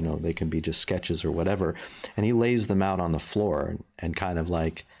just, you know, they can be just sketches or whatever. And he lays them out on the floor and kind of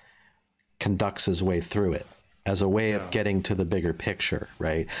like conducts his way through it as a way of getting to the bigger picture,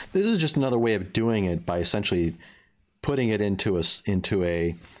 right? This is just another way of doing it by essentially putting it into a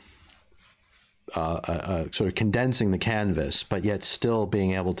sort of condensing the canvas, but yet still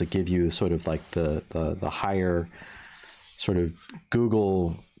being able to give you sort of like the higher sort of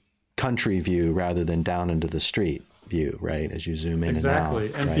Google country view rather than down into the street view, right? As you zoom in exactly.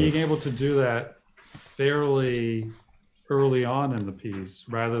 and out. And right? being able to do that fairly early on in the piece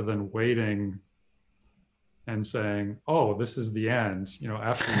rather than waiting and saying, oh, this is the end, you know,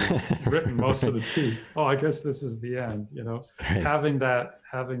 after you've written most of the piece. Oh, I guess this is the end, you know, right. having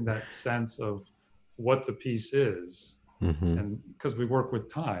that sense of what the piece is. And because we work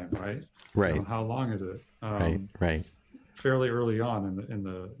with time, right? Right. You know, how long is it? Right. Fairly early on in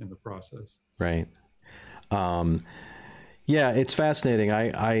the process. Right. Yeah, it's fascinating.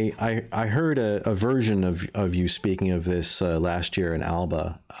 I heard a version of you speaking of this last year in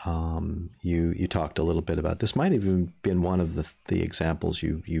Alba. You talked a little bit about this. Might have even been one of the examples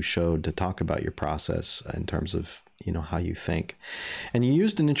you showed to talk about your process in terms of, you know, how you think. And you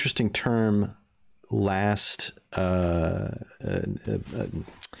used an interesting term last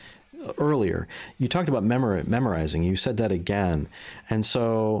earlier. You talked about memorizing. You said that again. And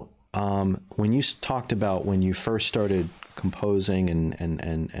so when you talked about when you first started composing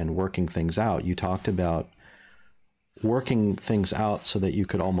and working things out, you talked about working things out so that you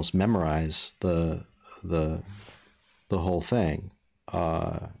could almost memorize the whole thing,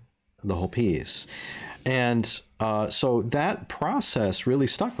 the whole piece. And so that process really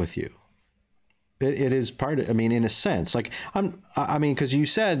stuck with you. It is part of, I mean, in a sense, like I mean, because you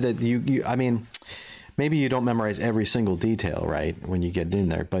said that I mean, maybe you don't memorize every single detail, right, when you get in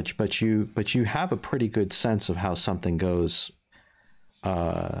there, but you have a pretty good sense of how something goes.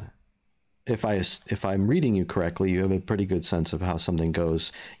 If I'm reading you correctly, you have a pretty good sense of how something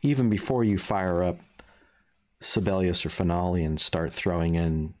goes even before you fire up Sibelius or Finale and start throwing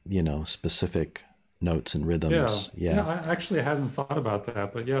in, you know, specific notes and rhythms. Yeah. I actually hadn't thought about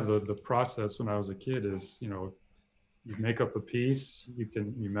that, but yeah, the process when I was a kid is, you know, you make up a piece, you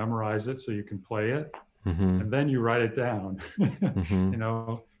memorize it so you can play it, and then you write it down. You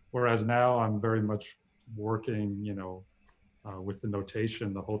know, whereas now I'm very much working, you know, with the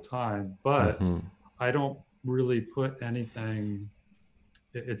notation the whole time, but I don't really put anything.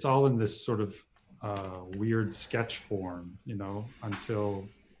 It's all in this sort of weird sketch form, you know, until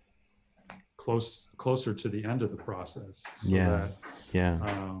closer to the end of the process. So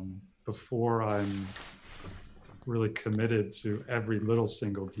before I'm really committed to every little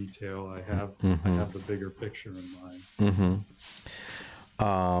single detail, I have the bigger picture in mind.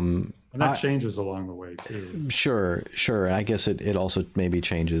 And that changes along the way too. Sure. I guess it also maybe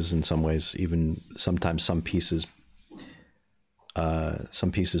changes in some ways. Even sometimes some pieces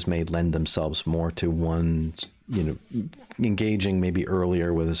may lend themselves more to one, you know, engaging maybe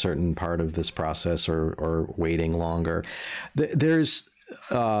earlier with a certain part of this process or waiting longer. There's,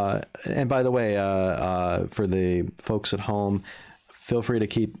 and by the way, for the folks at home, feel free to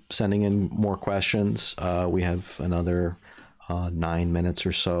keep sending in more questions. We have another 9 minutes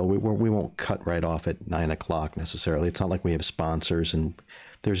or so. We won't cut right off at 9 o'clock necessarily. It's not like we have sponsors, and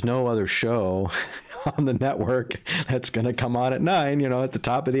there's no other show on the network that's going to come on at 9, you know, at the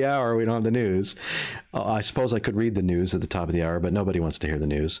top of the hour. We don't have the news. I suppose I could read the news at the top of the hour, but nobody wants to hear the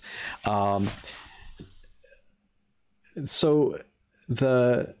news. So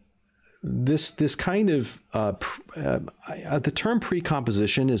this kind of the term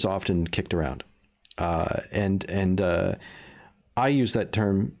pre-composition is often kicked around, and I use that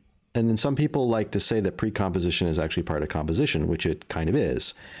term, and then some people like to say that pre-composition is actually part of composition, which it kind of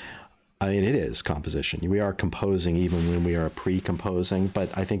is. I mean, it is composition. We are composing even when we are pre-composing, but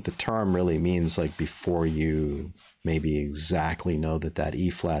I think the term really means like before you maybe exactly know that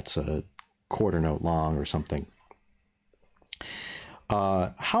E flat's a quarter note long or something.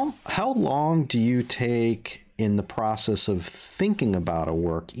 How long do you take in the process of thinking about a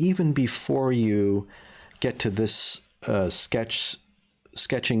work, even before you get to this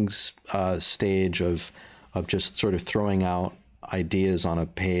sketching stage of just sort of throwing out ideas on a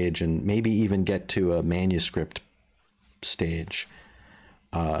page and maybe even get to a manuscript stage?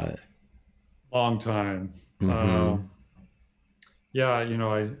 Long time. Yeah, you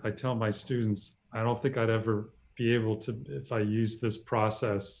know, I tell my students, I don't think I'd ever be able to, if I used this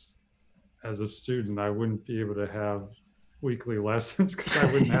process as a student, I wouldn't be able to have weekly lessons because I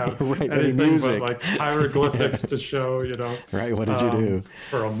wouldn't have right, anything but like hieroglyphics to show, you know. Right. What did you do?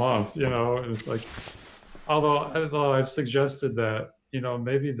 For a month, you know? And it's like, although I've suggested that, you know,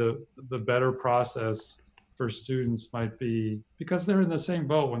 maybe the better process for students might be, because they're in the same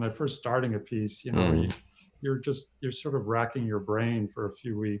boat when they're first starting a piece, you know, you're sort of racking your brain for a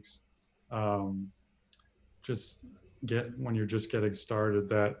few weeks, just when you're just getting started,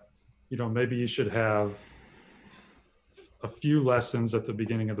 that, you know, maybe you should have a few lessons at the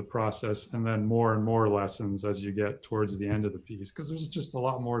beginning of the process and then more and more lessons as you get towards the end of the piece, because there's just a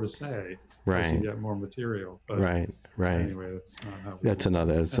lot more to say as you get more material. But right. anyway, that's not how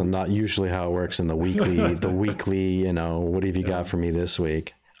that's not usually how it works in the weekly, you know, what have you got for me this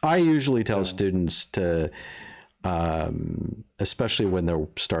week? I usually tell students to, especially when they're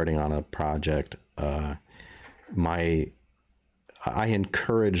starting on a project, I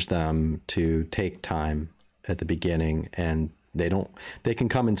encourage them to take time at the beginning, and they can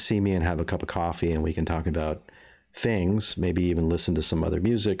come and see me and have a cup of coffee and we can talk about things, maybe even listen to some other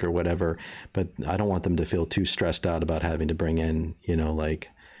music or whatever, but I don't want them to feel too stressed out about having to bring in, you know, like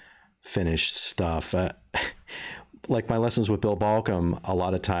finished stuff. Like my lessons with Bill Balcom, a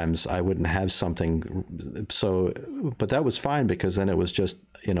lot of times I wouldn't have something. So, but that was fine because then it was just,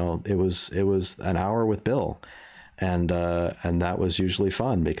 you know, it was an hour with Bill. And that was usually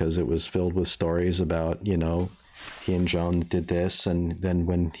fun because it was filled with stories about, you know, he and Joan did this, and then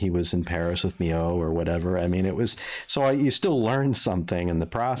when he was in Paris with Mio or whatever. I mean, it was, so you still learn something in the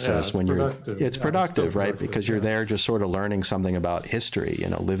process when it's productive, right? Because you're there just sort of learning something about history, you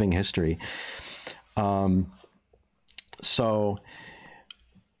know, living history. So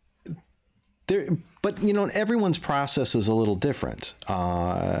there, but you know, everyone's process is a little different.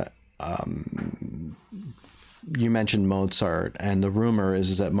 You mentioned Mozart, and the rumor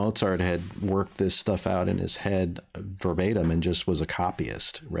is that Mozart had worked this stuff out in his head verbatim and just was a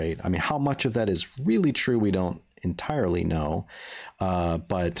copyist, right? I mean, how much of that is really true, we don't entirely know,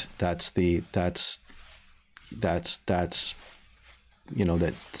 but that's you know,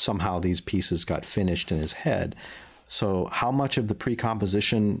 that somehow these pieces got finished in his head. So how much of the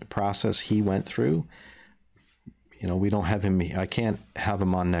pre-composition process he went through, you know, we don't have him. I can't have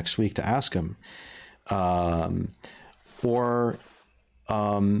him on next week to ask him. Some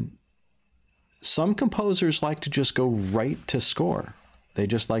composers like to just go right to score. They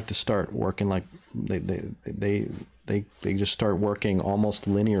just like to start working like they just start working almost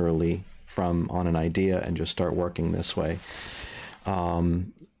linearly on an idea and just start working this way.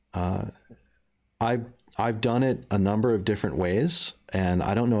 I've done it a number of different ways, and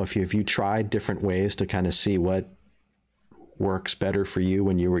I don't know if you tried different ways to kind of see what works better for you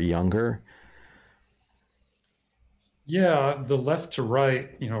when you were younger. Yeah, the left to right,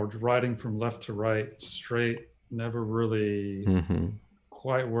 you know, writing from left to right straight never really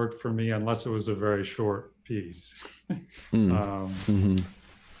quite worked for me unless it was a very short piece.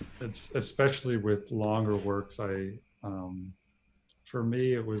 It's especially with longer works. For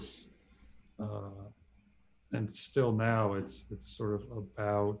me, it was, and still now, it's sort of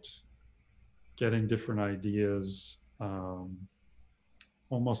about getting different ideas,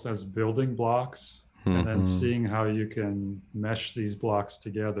 almost as building blocks. And then seeing how you can mesh these blocks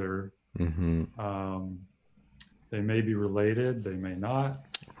together. They may be related, they may not.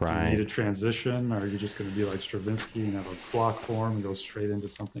 Right. You need a transition, or are you just going to be like Stravinsky and have a block form and go straight into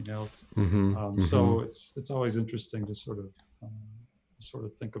something else? So it's always interesting to sort of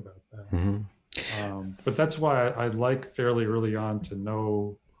think about that. But that's why I like fairly early on to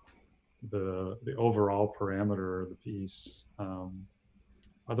know the overall parameter of the piece.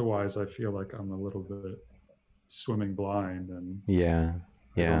 Otherwise, I feel like I'm a little bit swimming blind, and I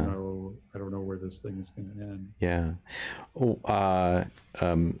don't know where this thing is going to end. Yeah.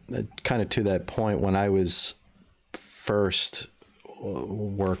 Kind of to that point, when I was first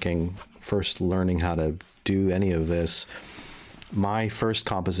learning how to do any of this, my first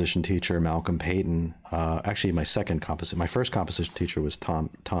composition teacher, Malcolm Payton, actually my first composition teacher was Thomas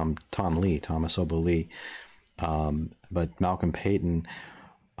Obo Lee, but Malcolm Payton,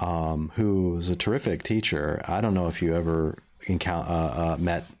 who was a terrific teacher. I don't know if you ever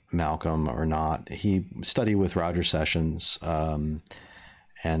met Malcolm or not. He studied with Roger Sessions, and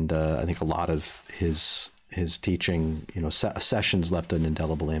I think a lot of his teaching, you know, Sessions left an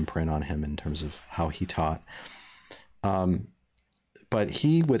indelible imprint on him in terms of how he taught. But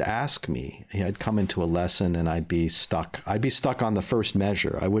he would ask me, I'd come into a lesson and I'd be stuck on the first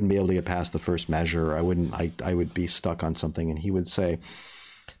measure. I wouldn't be able to get past the first measure. I would be stuck on something. And he would say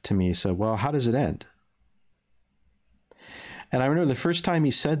to me, so, well, how does it end? And I remember the first time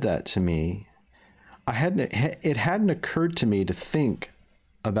he said that to me, it hadn't occurred to me to think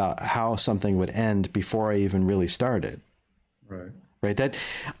about how something would end before I even really started. Right. Right.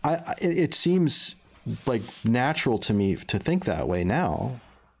 It seems like natural to me to think that way now.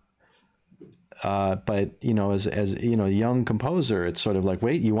 But you know, as you know, a young composer, it's sort of like,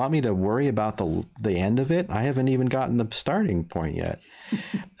 wait, you want me to worry about the end of it? I haven't even gotten the starting point yet.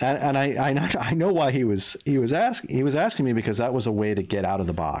 and I know why he was asking me, because that was a way to get out of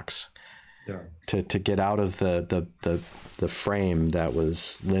the box. Yeah. To get out of the frame that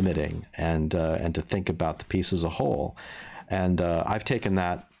was limiting, and to think about the piece as a whole. And I've taken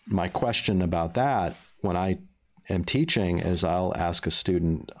my question about that when I am teaching is I'll ask a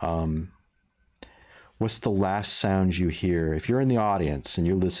student, what's the last sound you hear? If you're in the audience and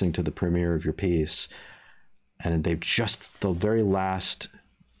you're listening to the premiere of your piece, and they've just, the very last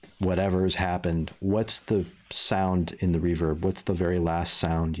whatever has happened, what's the sound in the reverb? What's the very last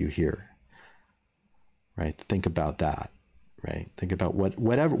sound you hear? Right? Think about that. Right? Think about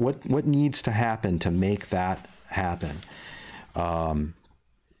what needs to happen to make that happen. Yeah,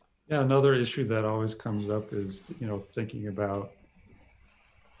 another issue that always comes up is, you know, thinking about,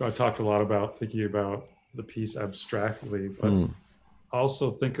 I talked a lot about thinking about the piece abstractly, but also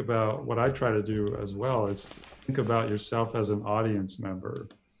think about what I try to do as well is think about yourself as an audience member.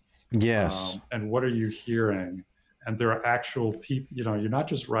 Yes. And what are you hearing? And there are actual people, you know, you're not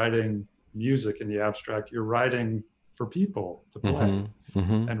just writing music in the abstract, you're writing for people to play.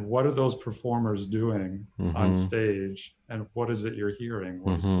 And what are those performers doing on stage? And what is it you're hearing?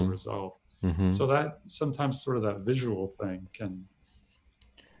 What is the result? So that sometimes sort of that visual thing can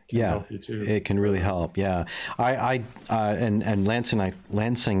help you too. It can really help. Yeah. And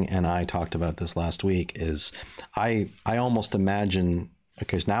Lansing and I talked about this last week, is I almost imagine,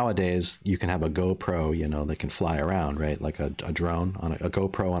 because nowadays you can have a GoPro, you know, that can fly around, right? Like a drone, on a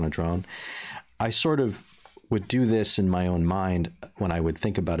GoPro on a drone. I sort of would do this in my own mind when I would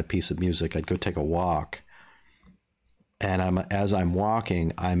think about a piece of music. I'd go take a walk, and as I'm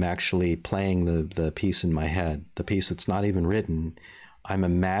walking, I'm actually playing the piece in my head, the piece that's not even written. I'm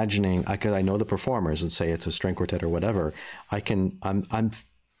imagining, because I know the performers, and say it's a string quartet or whatever. I'm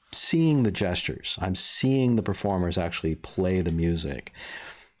seeing the gestures. I'm seeing the performers actually play the music.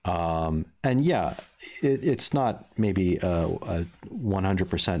 And yeah, it's not maybe a 100%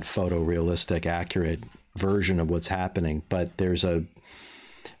 photorealistic, accurate version of what's happening, but there's a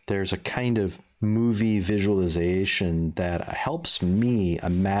kind of movie visualization that helps me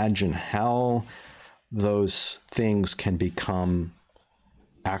imagine how those things can become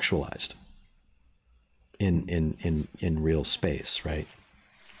actualized in real space, right?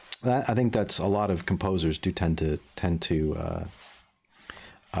 I think that's a lot of composers do tend to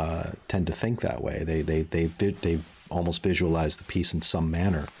think that way. They almost visualize the piece in some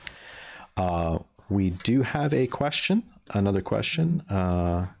manner. We do have another question.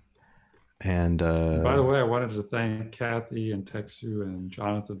 And by the way, I wanted to thank Kathy and Texu and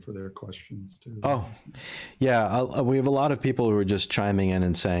Jonathan for their questions too. Oh, yeah. We have a lot of people who are just chiming in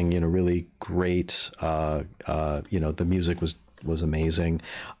and saying, you know, really great. You know, the music was amazing.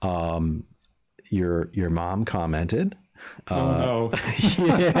 Your mom commented. Oh no.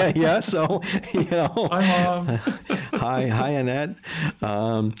 Yeah. So, you know. Hi, Mom. Hi, Annette.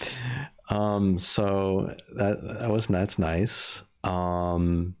 So that's nice.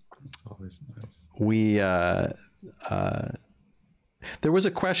 It's always nice. We there was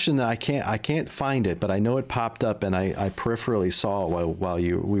a question that I can't find it, but I know it popped up, and I peripherally saw it while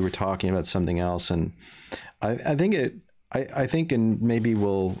we were talking about something else, and I think and maybe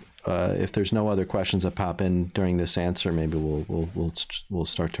we'll if there's no other questions that pop in during this answer, maybe we'll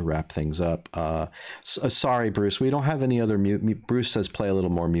start to wrap things up. Sorry, Bruce, we don't have any other Bruce says play a little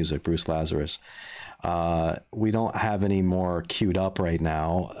more music. Bruce Lazarus. We don't have any more queued up right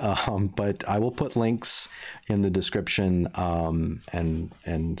now, but I will put links in the description. And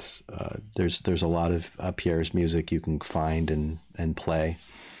there's a lot of Pierre's music you can find and play.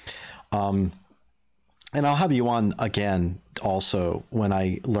 And I'll have you on again also when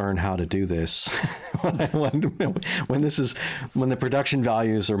I learn how to do this. when the production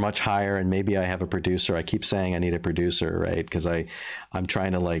values are much higher, and maybe I have a producer. I keep saying I need a producer, right? Because I'm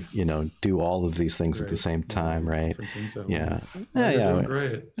trying to, like, you know, do all of these things at the same time, right? Yeah. You're doing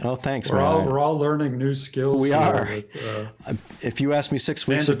great. Oh, thanks, we're man. We're all learning new skills. We are. If you asked me 6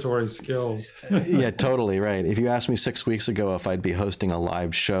 weeks ago, mandatory skills. Yeah, totally right. If you asked me 6 weeks ago if I'd be hosting a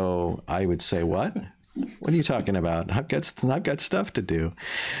live show, I would say, what? What are you talking about? I've got stuff to do.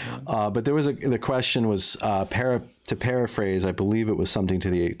 But there was the question was to paraphrase. I believe it was something to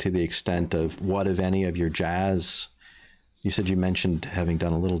the extent of, what, if any, of your jazz you said you mentioned having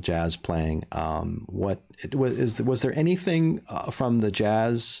done a little jazz playing. Was there anything from the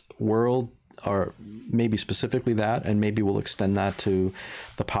jazz world, or maybe specifically that, and maybe we'll extend that to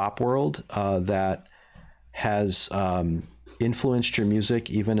the pop world, that has influenced your music,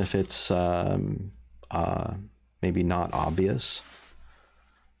 even if it's maybe not obvious?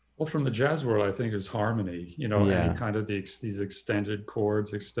 Well, from the jazz world, I think is harmony, any kind of these extended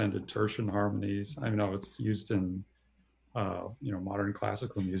chords, extended tertian harmonies. I know it's used in, modern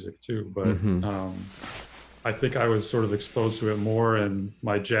classical music too, but I think I was sort of exposed to it more in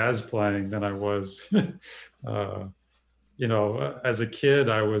my jazz playing than I was, as a kid,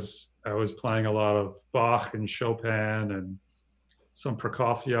 I was playing a lot of Bach and Chopin and some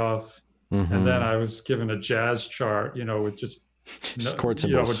Prokofiev. And then I was given a jazz chart, with just chord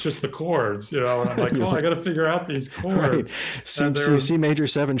symbols, with just the chords, and I'm like, oh, I got to figure out these chords. Right. C major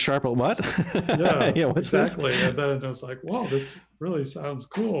 7 sharp. What? Yeah, what's exactly. This? And then I was like, wow, this really sounds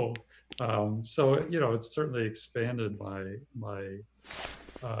cool. So it's certainly expanded my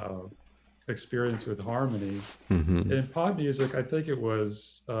experience with harmony. In pop music, I think it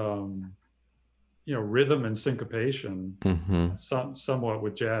was rhythm and syncopation, somewhat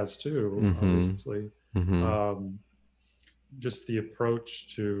with jazz too, obviously. Just the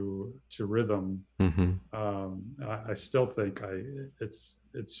approach to rhythm. I still think it's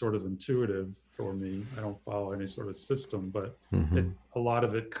sort of intuitive for me. I don't follow any sort of system, but a lot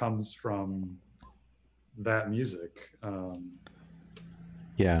of it comes from that music.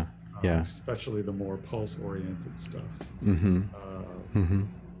 Especially the more pulse-oriented stuff.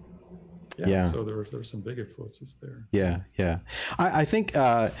 So there's some big influences there. I think,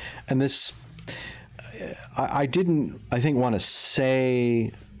 and this, I didn't want to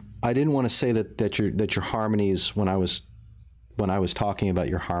say that your harmonies, when I was talking about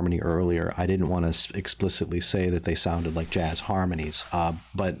your harmony earlier, I didn't want to explicitly say that they sounded like jazz harmonies,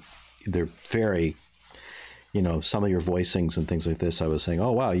 but they're very, some of your voicings and things like this, I was saying,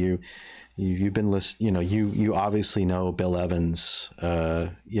 oh wow, you've been listening, you obviously know Bill Evans,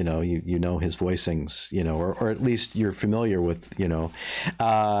 you know his voicings, or at least you're familiar with,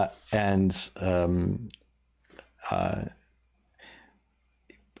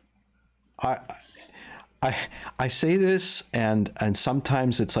 I say this, and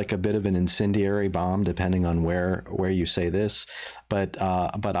sometimes it's like a bit of an incendiary bomb, depending on where you say this, but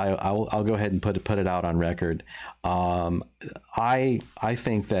I'll go ahead and put it out on record. I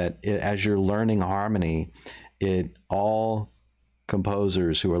think that as you're learning harmony, all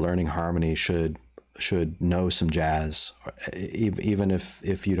composers who are learning harmony should know some jazz, even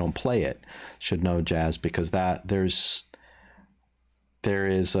if you don't play it, should know jazz, because there is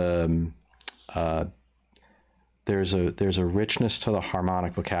there's a richness to the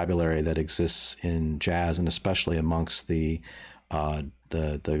harmonic vocabulary that exists in jazz, and especially amongst the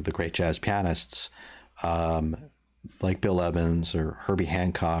great jazz pianists, like Bill Evans or Herbie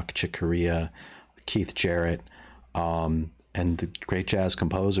Hancock, Chick Corea, Keith Jarrett, and the great jazz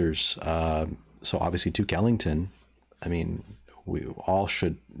composers. So obviously Duke Ellington. I mean, we all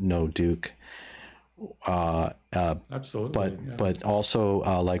should know Duke. Absolutely. But also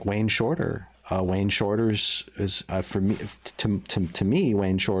like Wayne Shorter. Wayne Shorter is for me, to me,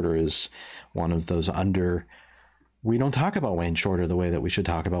 Wayne Shorter is one of those we don't talk about Wayne Shorter the way that we should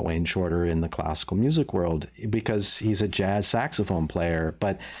talk about Wayne Shorter in the classical music world, because he's a jazz saxophone player.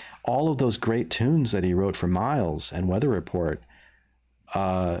 But all of those great tunes that he wrote for Miles and Weather Report,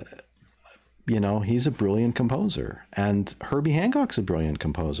 he's a brilliant composer, and Herbie Hancock's a brilliant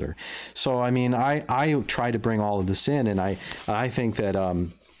composer. So, I mean, I try to bring all of this in, and I think that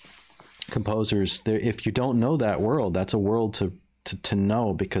composers, if you don't know that world, that's a world to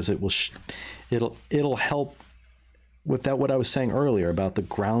know, because it'll help with that, what I was saying earlier about the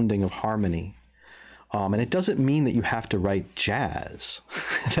grounding of harmony. And it doesn't mean that you have to write jazz.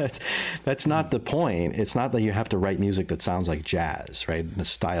 That's not the point. It's not that you have to write music that sounds like jazz, right?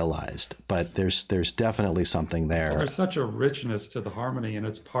 Stylized, but there's definitely something there. Well, there's such a richness to the harmony, and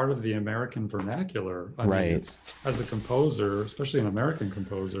it's part of the American vernacular. I mean, as a composer, especially an American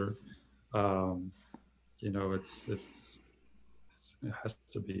composer, it has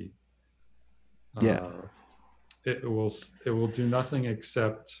to be. It will do nothing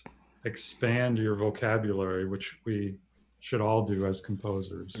except expand your vocabulary, which we should all do as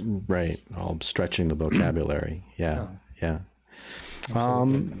composers. Right, all stretching the vocabulary. Yeah.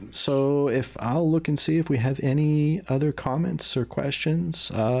 So if I'll look and see if we have any other comments or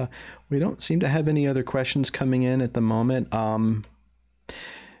questions. We don't seem to have any other questions coming in at the moment.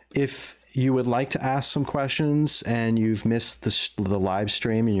 If you would like to ask some questions and you've missed the live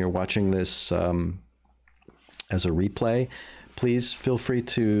stream and you're watching this as a replay, please feel free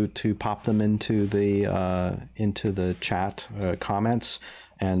to pop them into the chat comments,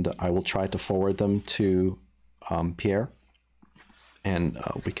 and I will try to forward them to Pierre, and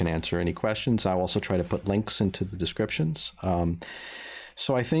we can answer any questions. I'll also try to put links into the descriptions.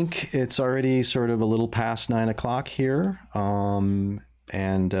 So I think it's already sort of a little past 9 o'clock here.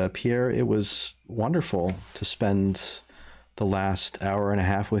 And Pierre, it was wonderful to spend the last hour and a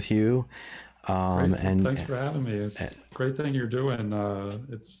half with you. And thanks for having me. It's a great thing you're doing.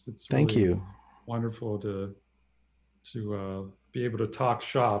 It's really thank you. Wonderful to be able to talk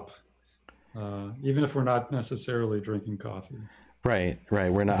shop, even if we're not necessarily drinking coffee. Right.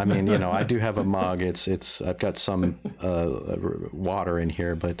 We're not. I mean, I do have a mug. I've got some water in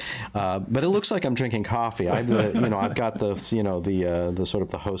here, but it looks like I'm drinking coffee. I've got the sort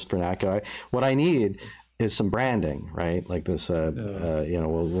of the host vernacular. What I need is some branding, right? Like this.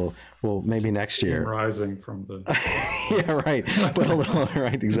 We'll maybe next year. Rising from the. Yeah. Right. But a little.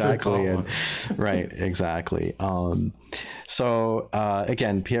 Right. Exactly. And right. Exactly. So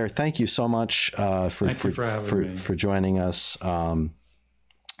again, Pierre, thank you so much for joining us.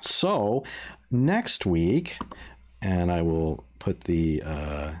 So next week, and I will put the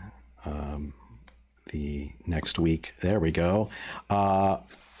next week. There we go.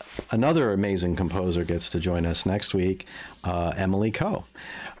 Another amazing composer gets to join us next week, Emily Coe.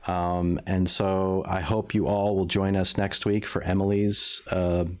 And so I hope you all will join us next week for Emily's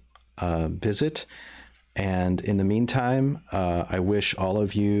visit. And in the meantime, I wish all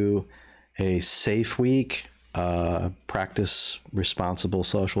of you a safe week, practice responsible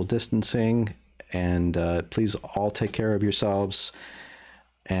social distancing, and please all take care of yourselves.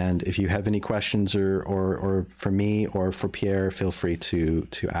 And if you have any questions or for me or for Pierre, feel free to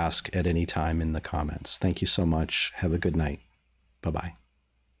ask at any time in the comments. Thank you so much. Have a good night. Bye-bye.